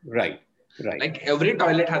toilet. Right. Like every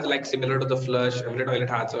toilet has like similar to the flush, every toilet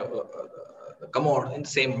has a commode in the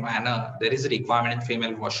same manner. There is a requirement in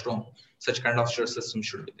female washroom. Such kind of system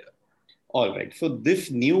should be there. All right. So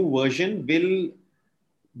this new version will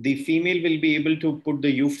the female will be able to put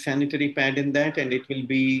the youth sanitary pad in that, and it will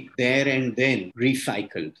be there and then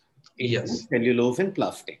recycled into Yes. cellulose and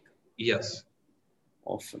plastic. Yes.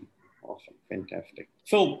 Awesome. Awesome. Fantastic.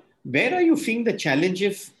 So where are you seeing the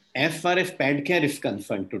challenges as far as pad care is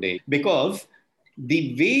concerned today? Because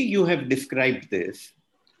the way you have described this,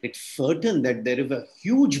 it's certain that there is a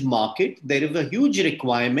huge market, there is a huge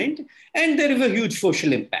requirement, and there is a huge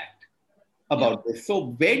social impact about this.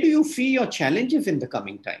 So where do you see your challenges in the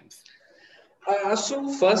coming times?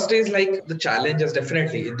 So first is like the challenges,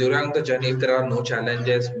 definitely during the journey. If there are no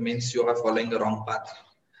challenges, means you are following the wrong path.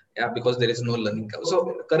 Yeah, because there is no learning curve.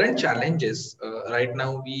 So current challenges, right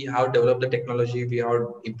now we have developed the technology, we have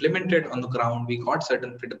implemented on the ground, we got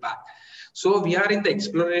certain feedback. So we are in the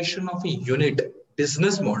exploration of a unit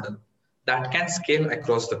business model that can scale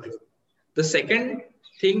across the globe. The second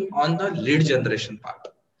thing on the lead generation part,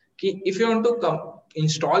 if you want to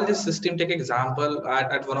install this system, take example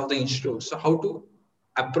at one of the institutes. So how to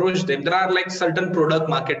approach them? There are like certain product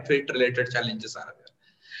market fit related challenges are there.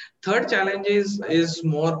 Third challenge is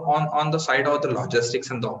more on the side of the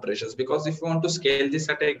logistics and the operations, because if you want to scale this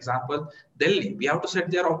at an example, Delhi, we have to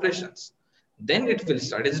set their operations. Then it will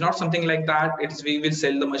start. It's not something like that. It's we will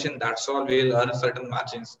sell the machine, that's all, we will earn certain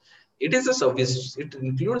margins. It is a service, it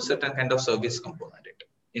includes certain kind of service component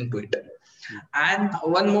into it. And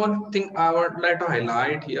one more thing I would like to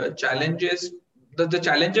highlight here, challenges, the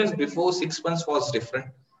challenges before 6 months was different.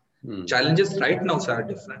 Challenges right now are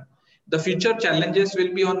different. The future challenges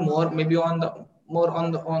will be on more, maybe on the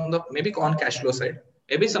maybe on cash flow side,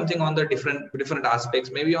 maybe something on the different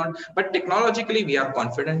aspects, maybe on, but technologically we are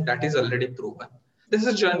confident that is already proven. This is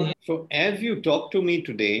a journey. So as you talk to me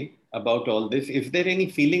today about all this, is there any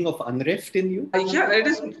feeling of unrest in you? Yeah, it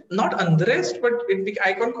is not unrest, but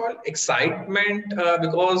I can call excitement,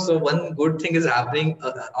 because one good thing is happening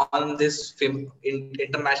on this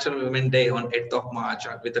International Women's Day on 8th of March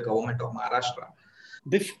with the government of Maharashtra.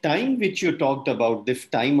 This time which you talked about, this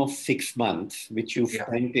time of 6 months, which you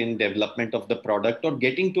spent in development of the product or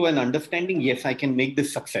getting to an understanding, yes, I can make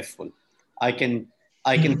this successful. I can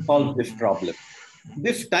solve this problem.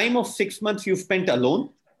 This time of 6 months you spent alone?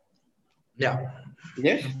 Yeah.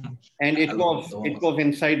 Yes. And it was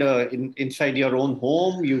inside your own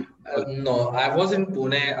home. No, I was in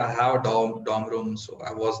Pune. I have a dorm room, so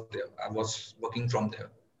I was there. I was working from there.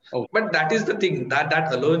 Oh. But that is the thing,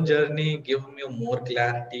 that alone journey gave me more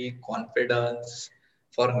clarity, confidence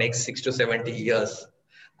for next 6 to 70 years.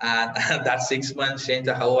 And that 6 months changed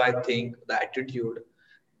how I think, the attitude,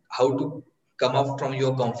 how to come up from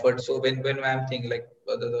your comfort. So when I'm thinking like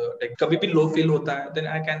कभी भी low feel होता है, then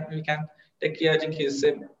we can take care कि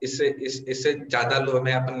इससे ज़्यादा low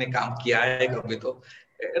में अपन ने काम किया है कभी तो.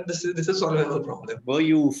 This is solvable problem.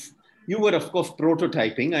 You were, of course,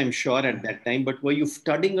 prototyping, I'm sure, at that time, but were you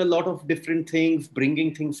studying a lot of different things,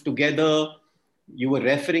 bringing things together? You were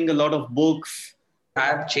referring a lot of books? I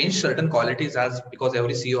have changed certain qualities because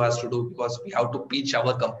every CEO has to do, because we have to pitch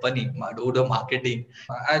our company, do the marketing.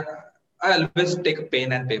 I always take a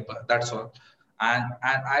pen and paper, that's all. And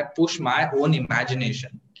I push my own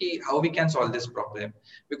imagination, how we can solve this problem.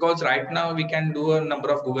 Because right now we can do a number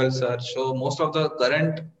of Google search. So most of the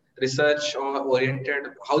current research or oriented,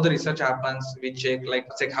 how the research happens, we check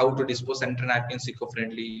how to dispose sanitary napkins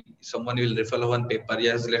eco-friendly. Someone will refer one paper.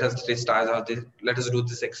 Yes, let us restart this. Let us do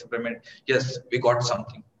this experiment. Yes, we got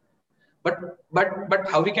something. But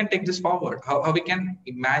how we can take this forward? How we can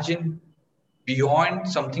imagine beyond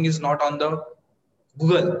something is not on the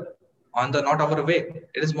Google, not our way.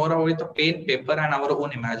 It is more with the pen, paper, and our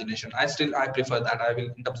own imagination. I prefer that. I will,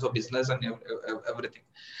 in terms of business and everything.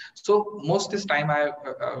 So most this time I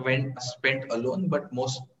spent alone, but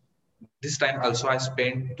this time also I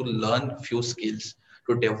spent to learn few skills,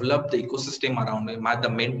 to develop the ecosystem around me, the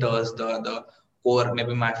mentors, the core,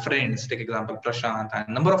 maybe my friends. Take example Prashant, and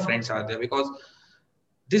a number of friends are there, because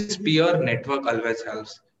this peer network always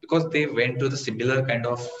helps, because they went to the similar kind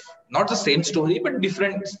of, not the same story, but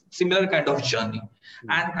similar kind of journey.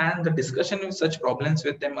 And the discussion with such problems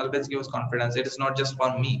with them always gives confidence. It is not just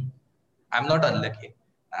for me. I'm not unlucky.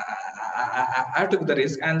 I took the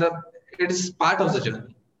risk, and it is part of the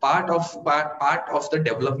journey, part of the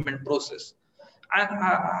development process. And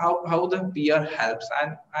how the peer helps.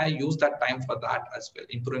 And I use that time for that as well,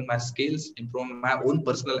 improving my skills, improving my own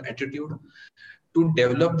personal attitude, to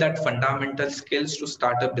develop that fundamental skills to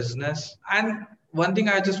start a business. And one thing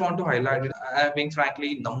I just want to highlight, being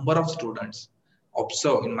frankly, number of students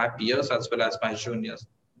observe in my peers as well as my juniors,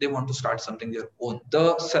 they want to start something their own.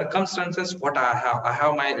 The circumstances, what I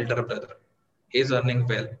have my elder brother. He is earning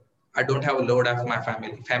well. I don't have a load of my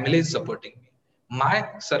family. Family is supporting me. my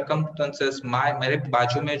circumstances, मेरे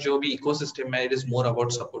बाजू में जो भी ecosystem है, it is more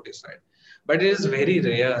about supportive side. But it is very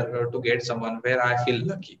rare to get someone where I feel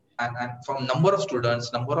lucky. And from number of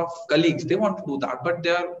students, number of colleagues, they want to do that, but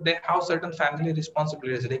they have certain family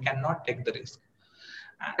responsibilities. They cannot take the risk.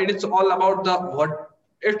 And it's all about the what.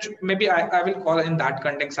 Maybe I will call in that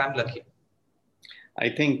context, I'm lucky. I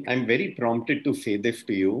think I'm very prompted to say this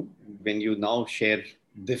to you when you now share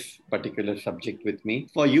this particular subject with me.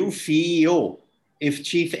 For you, CEO is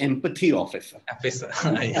Chief Empathy Officer.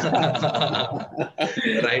 Right.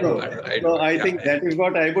 So I think that is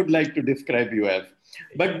what I would like to describe you as.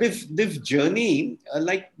 But this journey,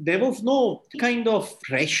 like there was no kind of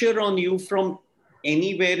pressure on you from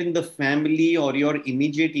anywhere in the family or your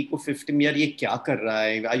immediate ecosystem. Yaar, ye kya kar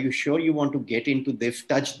raha hai? Are you sure you want to get into this,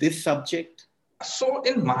 touch this subject? So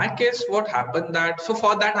in my case, what happened that, so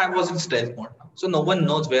for that I was in stealth mode. So no one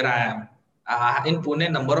knows where I am. In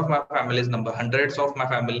Pune, number of my family's hundreds of my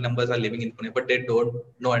family members are living in Pune, but they don't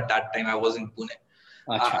know at that time I was in Pune.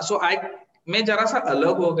 So मैं जरा सा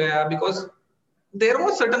अलग हो गया because there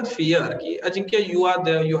was certain fear कि Ajinkya, you are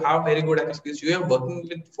there, you have very good experience, you are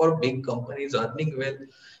working for big companies, earning well,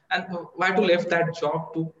 and why to left that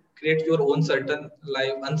job to create your own certain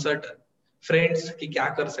life, uncertain friends कि क्या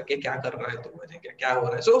कर सके, क्या कर रहा है तू, Ajinkya, क्या हो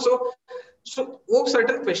रहा है, so वो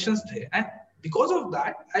certain questions थे, and because of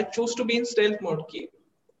that I chose to be in stealth mode कि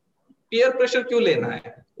peer pressure क्यों लेना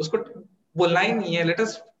है, उसको बोलना ही नहीं है, let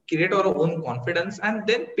us create our own confidence and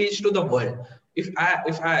then pitch to the world if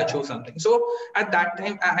I achieve something. So at that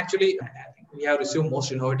time, I think we have received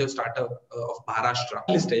most innovative startup of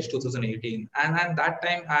Maharashtra stage 2018, and that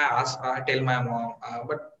time I tell my mom,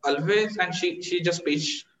 but always, and she just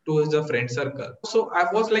pitched to his friend circle. So I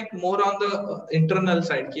was like more on the internal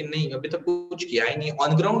side कि नहीं अभी तक कुछ किया ही नहीं,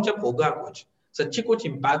 on ground जब होगा कुछ सच्ची कुछ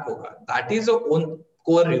impact होगा, that is our own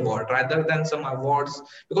core reward rather than some awards,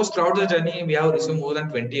 because throughout the journey we have received more than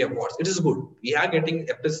 20 awards. It is good, we are getting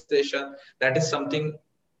appreciation, that is something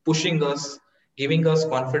pushing us, giving us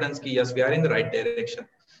confidence कि yes, we are in the right direction.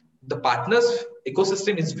 The partners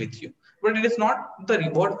ecosystem is with you, but it is not the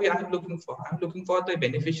reward we are looking for. I'm looking for the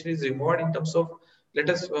beneficiaries reward in terms of, let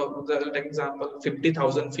us take example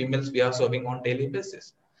 50,000 females we are serving on daily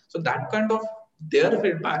basis. So that kind of their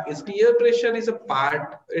feedback is peer pressure is a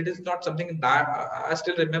part. It is not something that I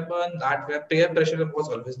still remember that where peer pressure was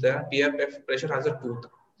always there. Peer pressure has a tooth.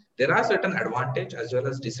 There are certain advantage as well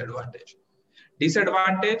as disadvantage.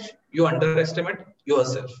 Disadvantage, you underestimate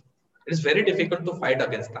yourself. It is very difficult to fight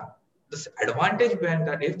against that. The advantage behind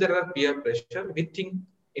that, if there are peer pressure, we think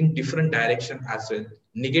in different direction as well,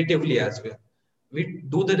 negatively as well. We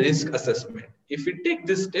do the risk assessment. If we take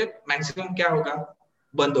this step, maximum क्या होगा?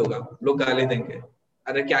 बंद होगा, लोग गाली देंगे,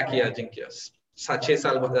 अरे क्या किया अजिंक्य,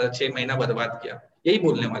 6 महीना बर्बाद किया, यही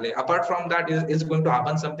बोलने वाले. Apart from that, is going to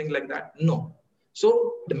happen something like that? No. So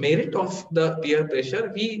the merit of the peer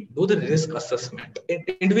pressure, we do the risk assessment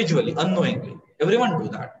individually, unknowingly. Everyone do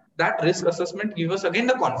that. That risk assessment gives us again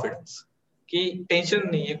the confidence कि tension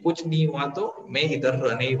नहीं है, कुछ नहीं हुआ तो मैं इधर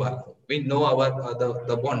रहने ही वाला हूँ. We know our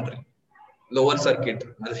the boundary. Lower circuit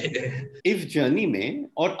इस जर्नी में,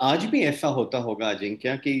 और आज भी ऐसा होता होगा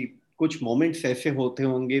अजिंक्य कि कुछ मोमेंट्स ऐसे होते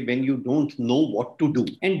होंगे when you don't know what to do,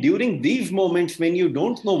 and during these moments when you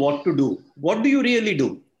don't know what to do, what do you really do?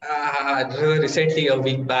 Recently a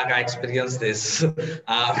week back I experienced this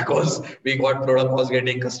because we got product was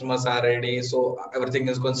getting, customers are ready, so everything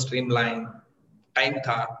is going streamline, time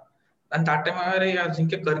था, and that time अरे यार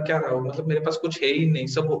जिनके कर क्या रहा हूँ, मतलब मेरे पास कुछ है ही नहीं,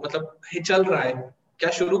 सब मतलब है चल रहा है, क्या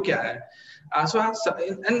शुरू क्या है.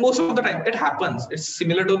 And most of the time it happens. It's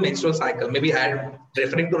similar to menstrual cycle. Maybe I'm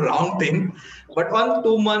referring to wrong thing, but on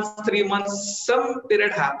 2 months, 3 months, some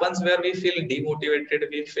period happens where we feel demotivated.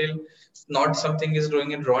 We feel not something is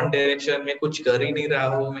going in wrong direction. मैं कुछ कर ही नहीं रहा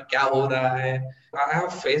हूँ, मैं क्या हो रहा है. I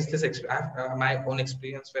have faced this. I have my own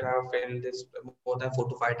experience where I have failed this more than 4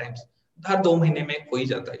 to 5 times. हर 2 महीने में हो ही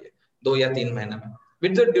जाता है, 2 या 3 महीने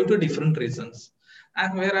में, due to different reasons.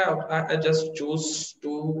 And where I just choose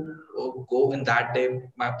to go in that day,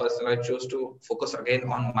 my personal, I chose to focus again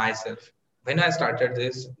on myself. When I started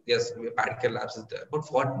this, yes, Padcare Labs is there, but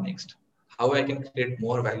what next? How I can create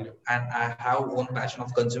more value? And I have one passion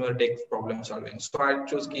of consumer tech problem solving. So I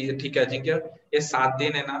chose कि ठीक है अजिंक्य, ये 7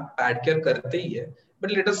 दिन है ना Padcare करते ही है,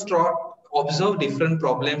 but let us observe different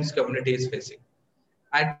problems community is facing.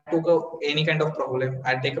 I took any kind of problem,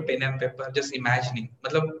 I take a pen and paper, just imagining.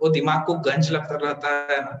 मतलब वो दिमाग को गंज लगता रहता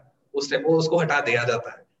है ना, उस टाइम वो उसको हटा दिया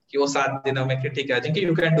जाता है कि वो 7 दिनों में कि ठीक है Ajinkya,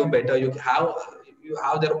 you can do better, you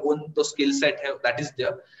have their own the skill set that is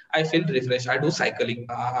there. I feel refreshed. I do cycling.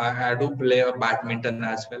 I do play badminton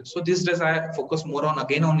as well. So these days I focus more on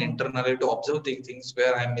again on internally to observe the things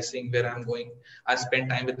where I'm missing, where I'm going. I spend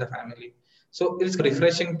time with the family. So it's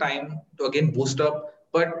refreshing time to again boost up.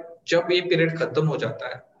 But जब ये period खत्म हो जाता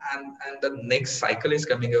है and the next cycle is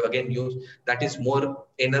coming again, you that is more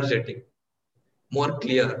energetic, more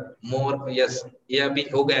clear, more yes, ये अभी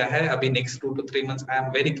हो गया है. अभी next 2 to 3 months I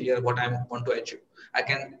am very clear what I want to achieve. I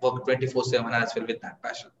can work 24/7 as well with that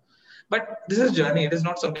passion. But this is journey. It is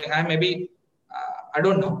not something I maybe I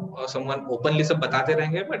don't know. Someone openly सब बताते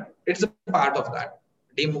रहेंगे, but it's a part of that.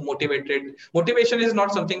 Demotivated. Motivation is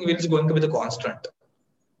not something which is going to be the constant.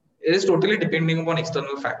 It is totally depending upon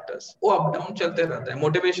external factors. वो up down चलते रहता है.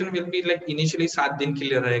 Motivation will be like initially 7 दिन के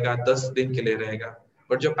लिए रहेगा, 10 दिन के लिए रहेगा.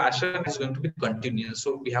 But your passion is going to be continuous.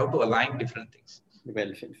 So we have to align different things.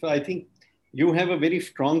 Well said. So I think you have a very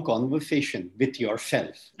strong conversation with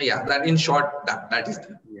yourself. Yeah, that in short, that is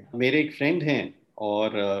the. Yeah. मेरे एक friend हैं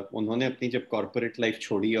और उन्होंने अपनी जब corporate life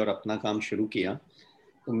छोड़ी और अपना काम शुरू किया,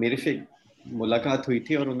 तो मेरे से मुलाकात हुई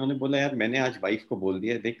थी और उन्होंने बोला यार मैंने आज वाइफ को बोल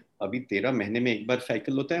दिया देख अभी तेरा महीने में एक बार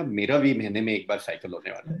साइकिल होता है, मेरा भी महीने में एक बार साइकिल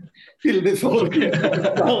होने वाला है. Till this whole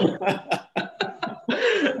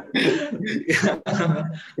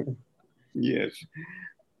yes.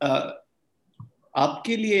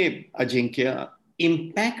 आपके लिए अजिंक्य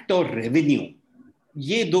इम्पैक्ट और रेवेन्यू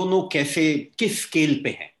ये दोनों कैसे किस स्केल पे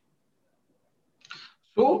हैं?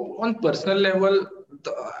 So on personal level,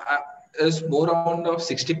 is more around of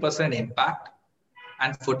 60% impact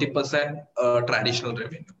and 40% traditional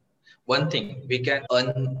revenue. One thing, we can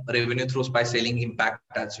earn revenue through by selling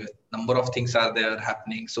impact as well. Number of things are there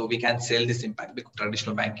happening, so we can sell this impact because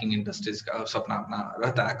traditional banking industries,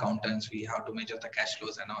 accountants, we have to measure the cash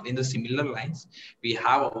flows and all. In the similar lines, we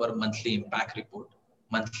have our monthly impact report,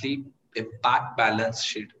 monthly impact balance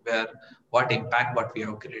sheet, where what impact what we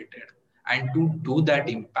have created, and to do that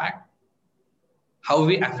impact, how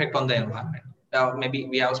we affect on the environment. Maybe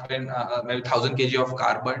we have spent maybe 1,000 kg of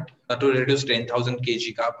carbon to reduce 10,000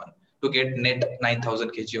 kg carbon to get net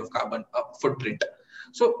 9,000 kg of carbon footprint.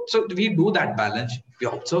 So we do that balance. We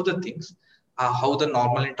observe the things, how the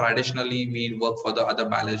normally traditionally we work for the other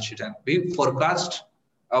balance sheet, and we forecast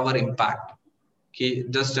our impact. Okay,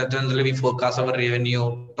 just generally we forecast our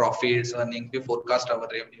revenue, profits, earnings. We forecast our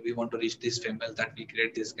revenue. We want to reach this level that we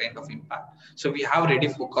create this kind of impact. So we have ready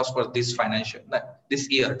forecast for this financial, this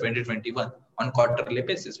year 2021 on quarterly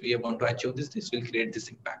basis. We want to achieve this. This will create this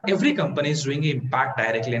impact. Every company is doing impact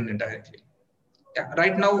directly and indirectly. Yeah,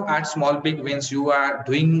 right now at Small Big Wins, you are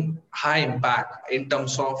doing high impact in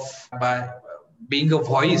terms of by being a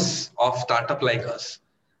voice of startup like us.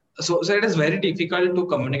 So it is very difficult to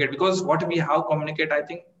communicate because what we have communicate, I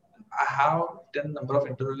think I have done number of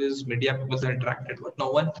interviews, media people have interacted, but no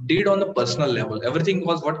one did on the personal level. Everything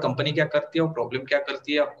was what company क्या करती है, problem क्या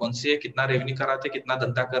करती है, अब कौन सी है, कितना revenue कराते हैं, कितना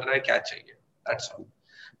धंधा कर रहा है, क्या चाहिए. That's all.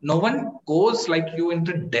 No one goes like you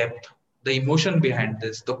into depth, the emotion behind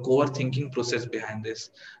this, the core thinking process behind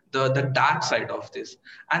this, the dark side of this,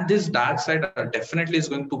 and this dark side definitely is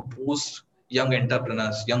going to boost young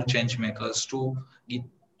entrepreneurs, young change makers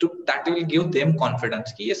that will give them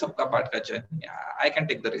confidence कि ये सबका part का journey. I can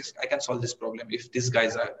take the risk. I can solve this problem if this guy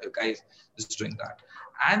is doing that.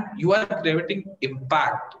 And you are creating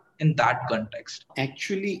impact in that context.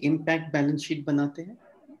 Actually, impact balance sheet बनाते हैं?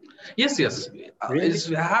 Yes. Really?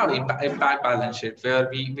 We have impact balance sheet where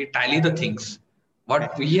we tally the things.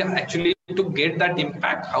 What we actually to get that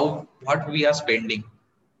impact, what we are spending.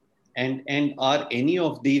 And are any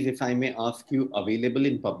of these, if I may ask you, available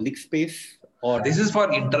in public space? Or this is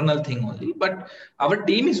for internal thing only, but our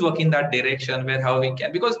team is working that direction where how we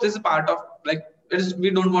can, because this is part of like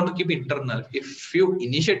we don't want to keep internal. If few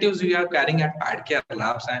initiatives we are carrying at PadCare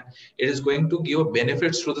Labs and it is going to give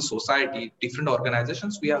benefits to the society, different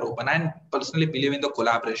organizations, we are open and personally believe in the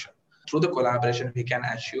collaboration. Through the collaboration, we can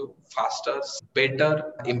achieve faster,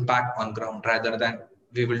 better impact on ground rather than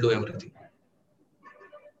we will do everything.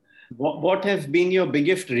 What has been your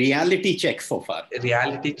biggest reality check so far?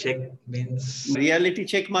 Reality check means? Reality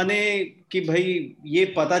check माने कि भाई ये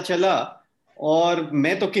पता चला और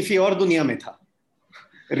मैं तो किसी और दुनिया में था.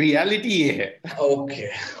 Reality ये है.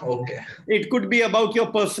 Okay. It could be about your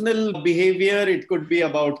personal behavior. It could be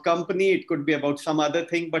about company. It could be about some other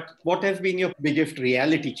thing. But what has been your biggest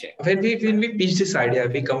reality check? When we pitch this idea,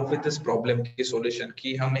 we come up with this problem की solution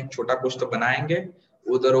कि हम एक छोटा कुछ तो बनाएंगे.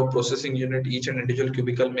 उधर वो processing unit each and individual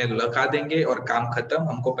cubicle में लगा देंगे और काम खत्म,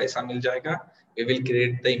 हमको पैसा मिल जाएगा. We will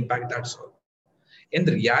create the impact, that's all. In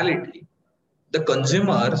reality, the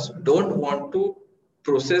consumers don't want to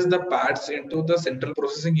process the parts into the central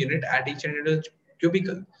processing unit at each and individual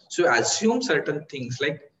cubicle. So assume certain things,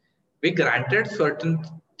 like we granted certain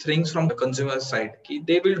things from the consumer side कि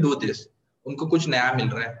they will do this, उनको कुछ नया मिल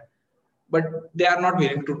रहा है, but they are not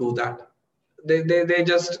willing to do that. They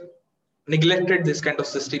just neglected this kind of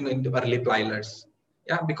system in the early pilots.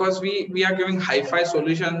 Yeah, because we are giving hi-fi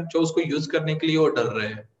solution जो उसको use करने के लिए वो डर रहे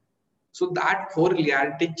हैं. So that whole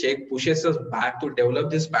reality check pushes us back to develop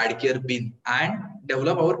this pad care bin and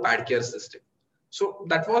develop our pad care system. So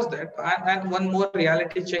that was that. And one more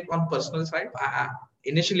reality check on personal side.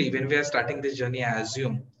 Initially, when we are starting this journey, I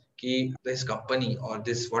assume कि this company or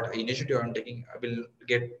this what initiative I'm taking, I will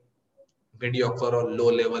get mediocre or low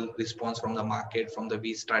level response from the market, from the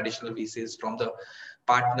traditional VCs, from the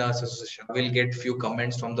partners association. We'll get few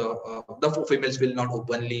comments from the females will not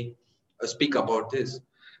openly speak about this,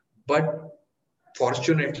 but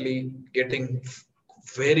fortunately getting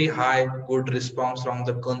very high good response from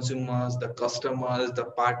the consumers, the customers, the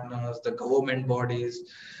partners, the government bodies,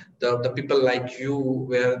 the people like you,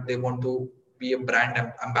 where they want to be a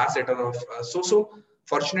brand ambassador of so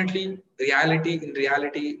fortunately in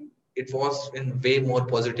reality it was in way more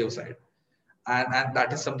positive side, and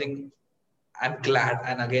that is something I'm glad,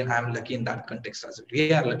 and again I'm lucky in that context as well.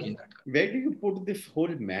 We are lucky in that. Where do you put this whole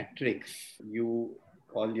matrix? You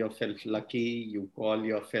call yourself lucky, you call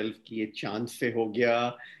yourself कि ये chance से हो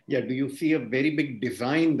गया, या do you see a very big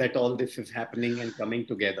design that all this is happening and coming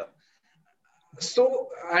together? So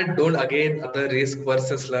I don't, again, the risk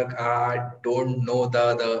versus luck, I don't know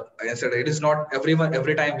the answer. It is not everyone,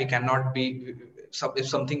 every time we cannot be, if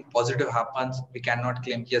something positive happens, we cannot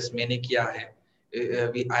claim, yes, मैंने किया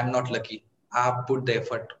है. I'm not lucky. I have put the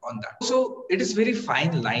effort on that. So it is very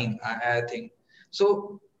fine line, I think.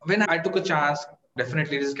 So when I took a chance,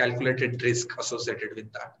 definitely it is calculated risk associated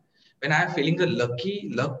with that. When I'm feeling the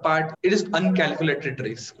luck part, it is uncalculated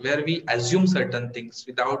risk where we assume certain things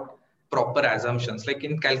without proper assumptions. Like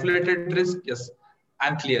in calculated risk, yes,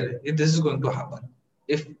 I'm clear if this is going to happen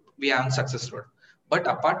if we are unsuccessful. But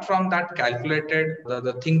apart from that calculated,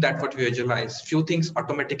 the thing that what we visualize, few things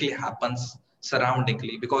automatically happens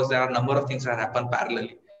surroundingly because there are a number of things that happen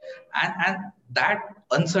parallelly. And that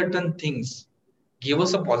uncertain things give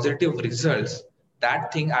us a positive results.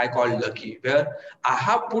 That thing I call lucky, where I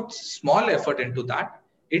have put small effort into that.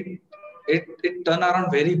 It turn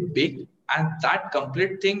around very big, and that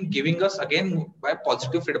complete thing giving us again by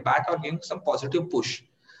positive feedback or giving some positive push.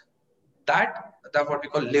 That what we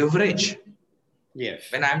call leverage. Yes.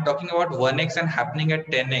 When I'm talking about 1x and happening at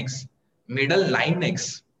 10x, middle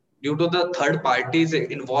 9x, due to the third party's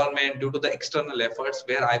involvement, due to the external efforts,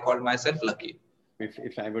 where I call myself lucky.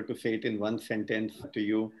 If I were to say it in one sentence to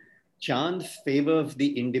you, chance favors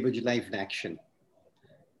the individualized action.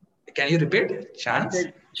 Can you repeat?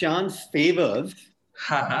 Chance favors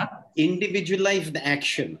individualized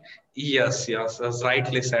action. Yes, as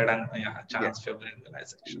rightly said, and chance favors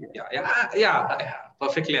individualized action. Yeah,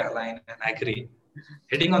 perfectly aligned and agree.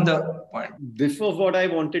 Hitting on the point. This was what I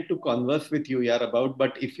wanted to converse with you, about.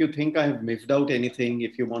 But if you think I have missed out anything,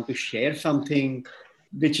 if you want to share something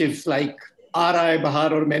which is like आ रहा है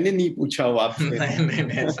बाहर और मैंने नहीं पूछा हो आपसे.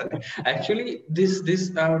 नहीं, actually this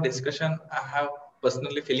discussion I have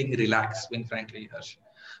personally feeling relaxed, being frankly, Harsh.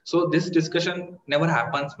 So this discussion never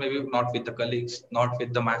happens, maybe not with the colleagues, not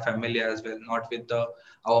with my family as well, not with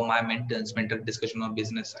my mentors, mentor discussion on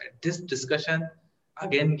business side. This discussion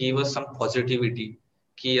again gave us some positivity.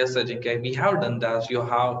 Yes, Ajinkya, we have done that. You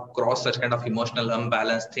have crossed such kind of emotional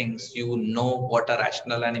unbalanced things. You know what are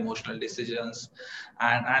rational and emotional decisions.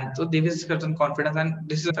 And so there is certain confidence. And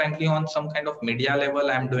this is frankly on some kind of media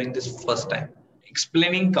level, I'm doing this first time.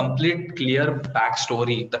 Explaining complete clear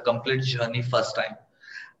backstory, the complete journey first time.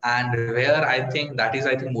 And where I think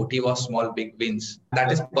motive of small big wins.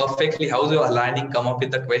 That is perfectly how you're aligning, come up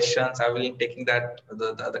with the questions. I will be taking that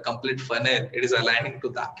the complete funnel. It is aligning to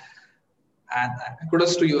that. And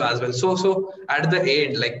kudos to you as well. So at the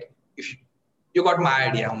end, like if you got my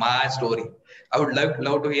idea, my story, I would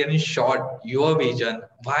love to hear in short your vision,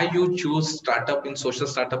 why you choose startup in social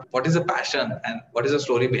startup. What is the passion and what is the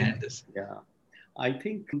story behind this? Yeah. I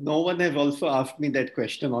think no one has also asked me that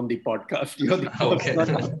question on the podcast. You're the first one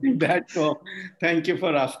asking that. So thank you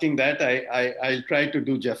for asking that. I'll try to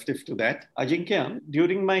do justice to that. Ajinkya,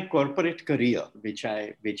 during my corporate career, which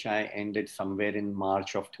I ended somewhere in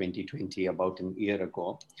March of 2020, about a year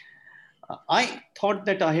ago, I thought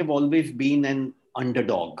that I have always been an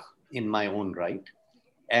underdog in my own right.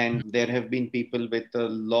 And there have been people with a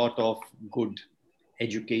lot of good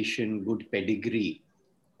education, good pedigree.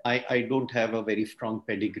 I don't have a very strong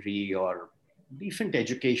pedigree or decent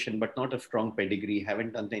education, but not a strong pedigree.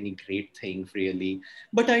 Haven't done any great things really.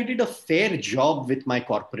 But I did a fair job with my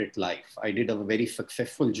corporate life. I did a very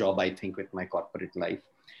successful job, I think, with my corporate life.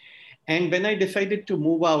 And when I decided to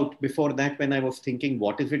move out, before that, when I was thinking,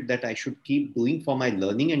 what is it that I should keep doing for my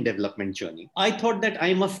learning and development journey? I thought that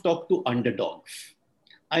I must talk to underdogs.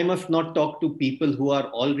 I must not talk to people who are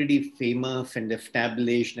already famous and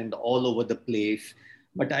established and all over the place,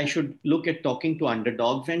 but I should look at talking to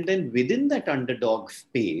underdogs. And then within that underdog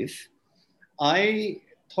space, I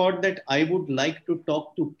thought that I would like to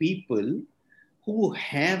talk to people who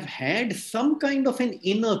have had some kind of an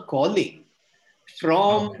inner calling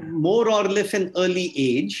from more or less an early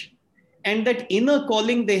age. And that inner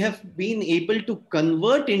calling they have been able to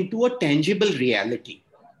convert into a tangible reality,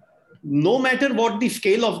 no matter what the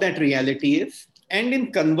scale of that reality is. And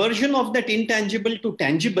in conversion of that intangible to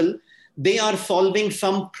tangible, they are solving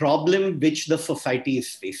some problem which the society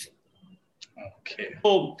is facing. Okay.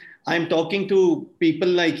 So I'm talking to people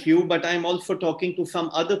like you, but I'm also talking to some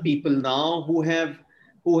other people now who have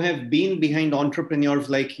been behind entrepreneurs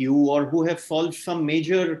like you, or who have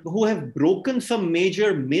broken some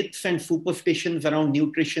major myths and superstitions around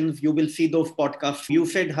nutrition. You will see those podcasts. You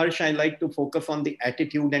said, Harsh, I like to focus on the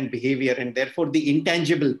attitude and behavior and therefore the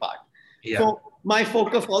intangible part. Yeah. So my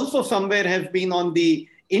focus also somewhere has been on the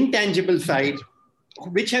intangible side,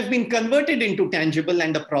 which has been converted into tangible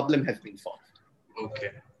and a problem has been solved.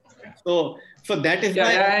 Okay. So that is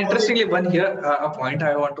interestingly, a point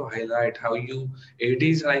I want to highlight it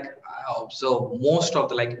is like I observe most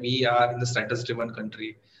of we are in the status driven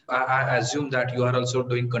country. I assume that you are also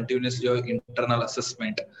doing continuously your internal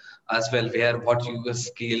assessment as well, where what your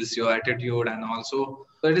skills, your attitude, and also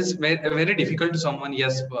it is very, very difficult to someone.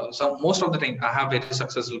 Yes, so most of the time I have very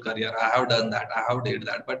successful career. I have done that. I have did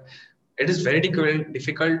that, but it is very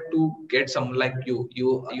difficult to get someone like you.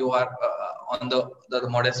 You are on the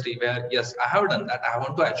modesty where, yes, I have done that. I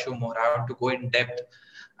want to achieve more. I want to go in depth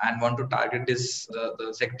and want to target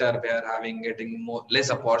the sector where getting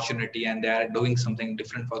less opportunity, and they are doing something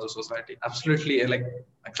different for the society. Absolutely,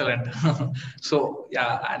 excellent. So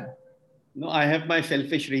yeah, and no, I have my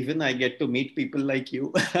selfish reason. I get to meet people like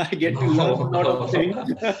you. I get to learn a lot of things.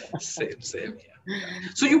 Same. Yeah.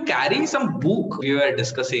 So you carry some book we were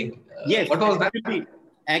discussing. Yes. What was that?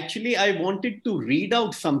 Actually, I wanted to read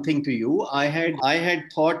out something to you. I had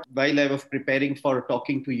thought while I was preparing for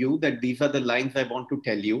talking to you that these are the lines I want to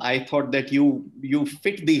tell you. I thought that you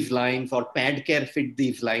fit these lines, or Padcare fit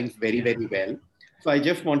these lines very, very well. So I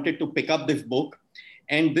just wanted to pick up this book.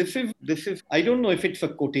 And this is, I don't know if it's a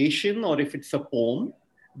quotation or if it's a poem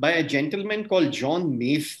by a gentleman called John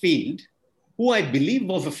Masefield, who I believe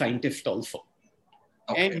was a scientist also.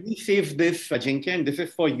 Okay. And he says this, Ajinkya, and this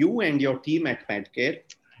is for you and your team at Padcare.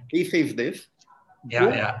 He says this.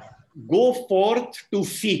 Go forth to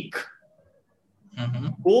seek. Mm-hmm.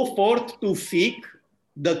 Go forth to seek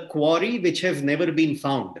the quarry which has never been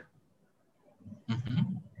found. Mm-hmm.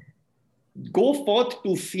 Go forth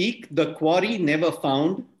to seek the quarry never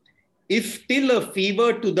found is still a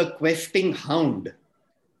fever to the questing hound.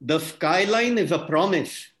 The skyline is a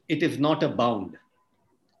promise, it is not a bound.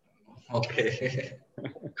 Okay.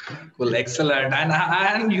 Cool, excellent.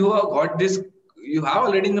 And you have got this, you have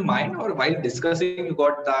already in the mind, or while discussing you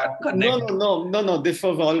got that connect? No. This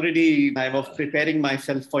was already, I was preparing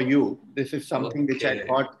myself for you. This is something which I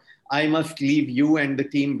thought I must leave you and the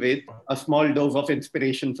team with a small dose of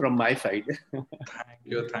inspiration from my side. Thank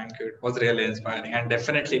you. It was really inspiring, and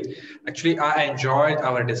definitely, actually, I enjoyed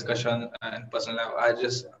our discussion. And personally, I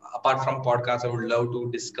just, apart from podcasts, I would love to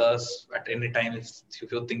discuss at any time if a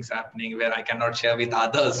few things happening where I cannot share with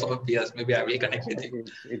others. So yes, maybe I will connect with you.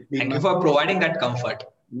 Thank you for providing that comfort.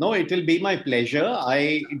 No, it will be my pleasure.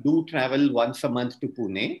 I do travel once a month to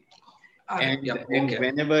Pune. And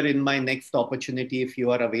whenever in my next opportunity, if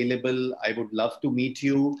you are available, I would love to meet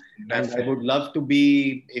you. Definitely. And I would love to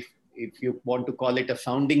be, if you want to call it a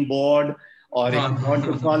sounding board, or if you want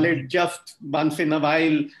to call it just once in a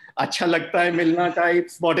while, acha lagta hai milna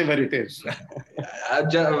types, whatever it is.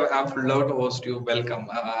 I'd love to host you. Welcome.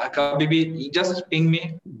 Just ping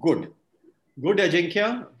me. Good,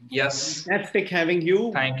 Ajinkya. Yes. Fantastic having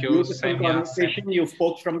you. Thank you. Beautiful conversation. You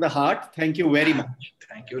spoke from the heart. Thank you very much.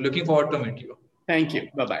 Thank you. Looking forward to meet you. Thank you.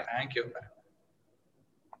 Bye-bye. Thank you. Bye.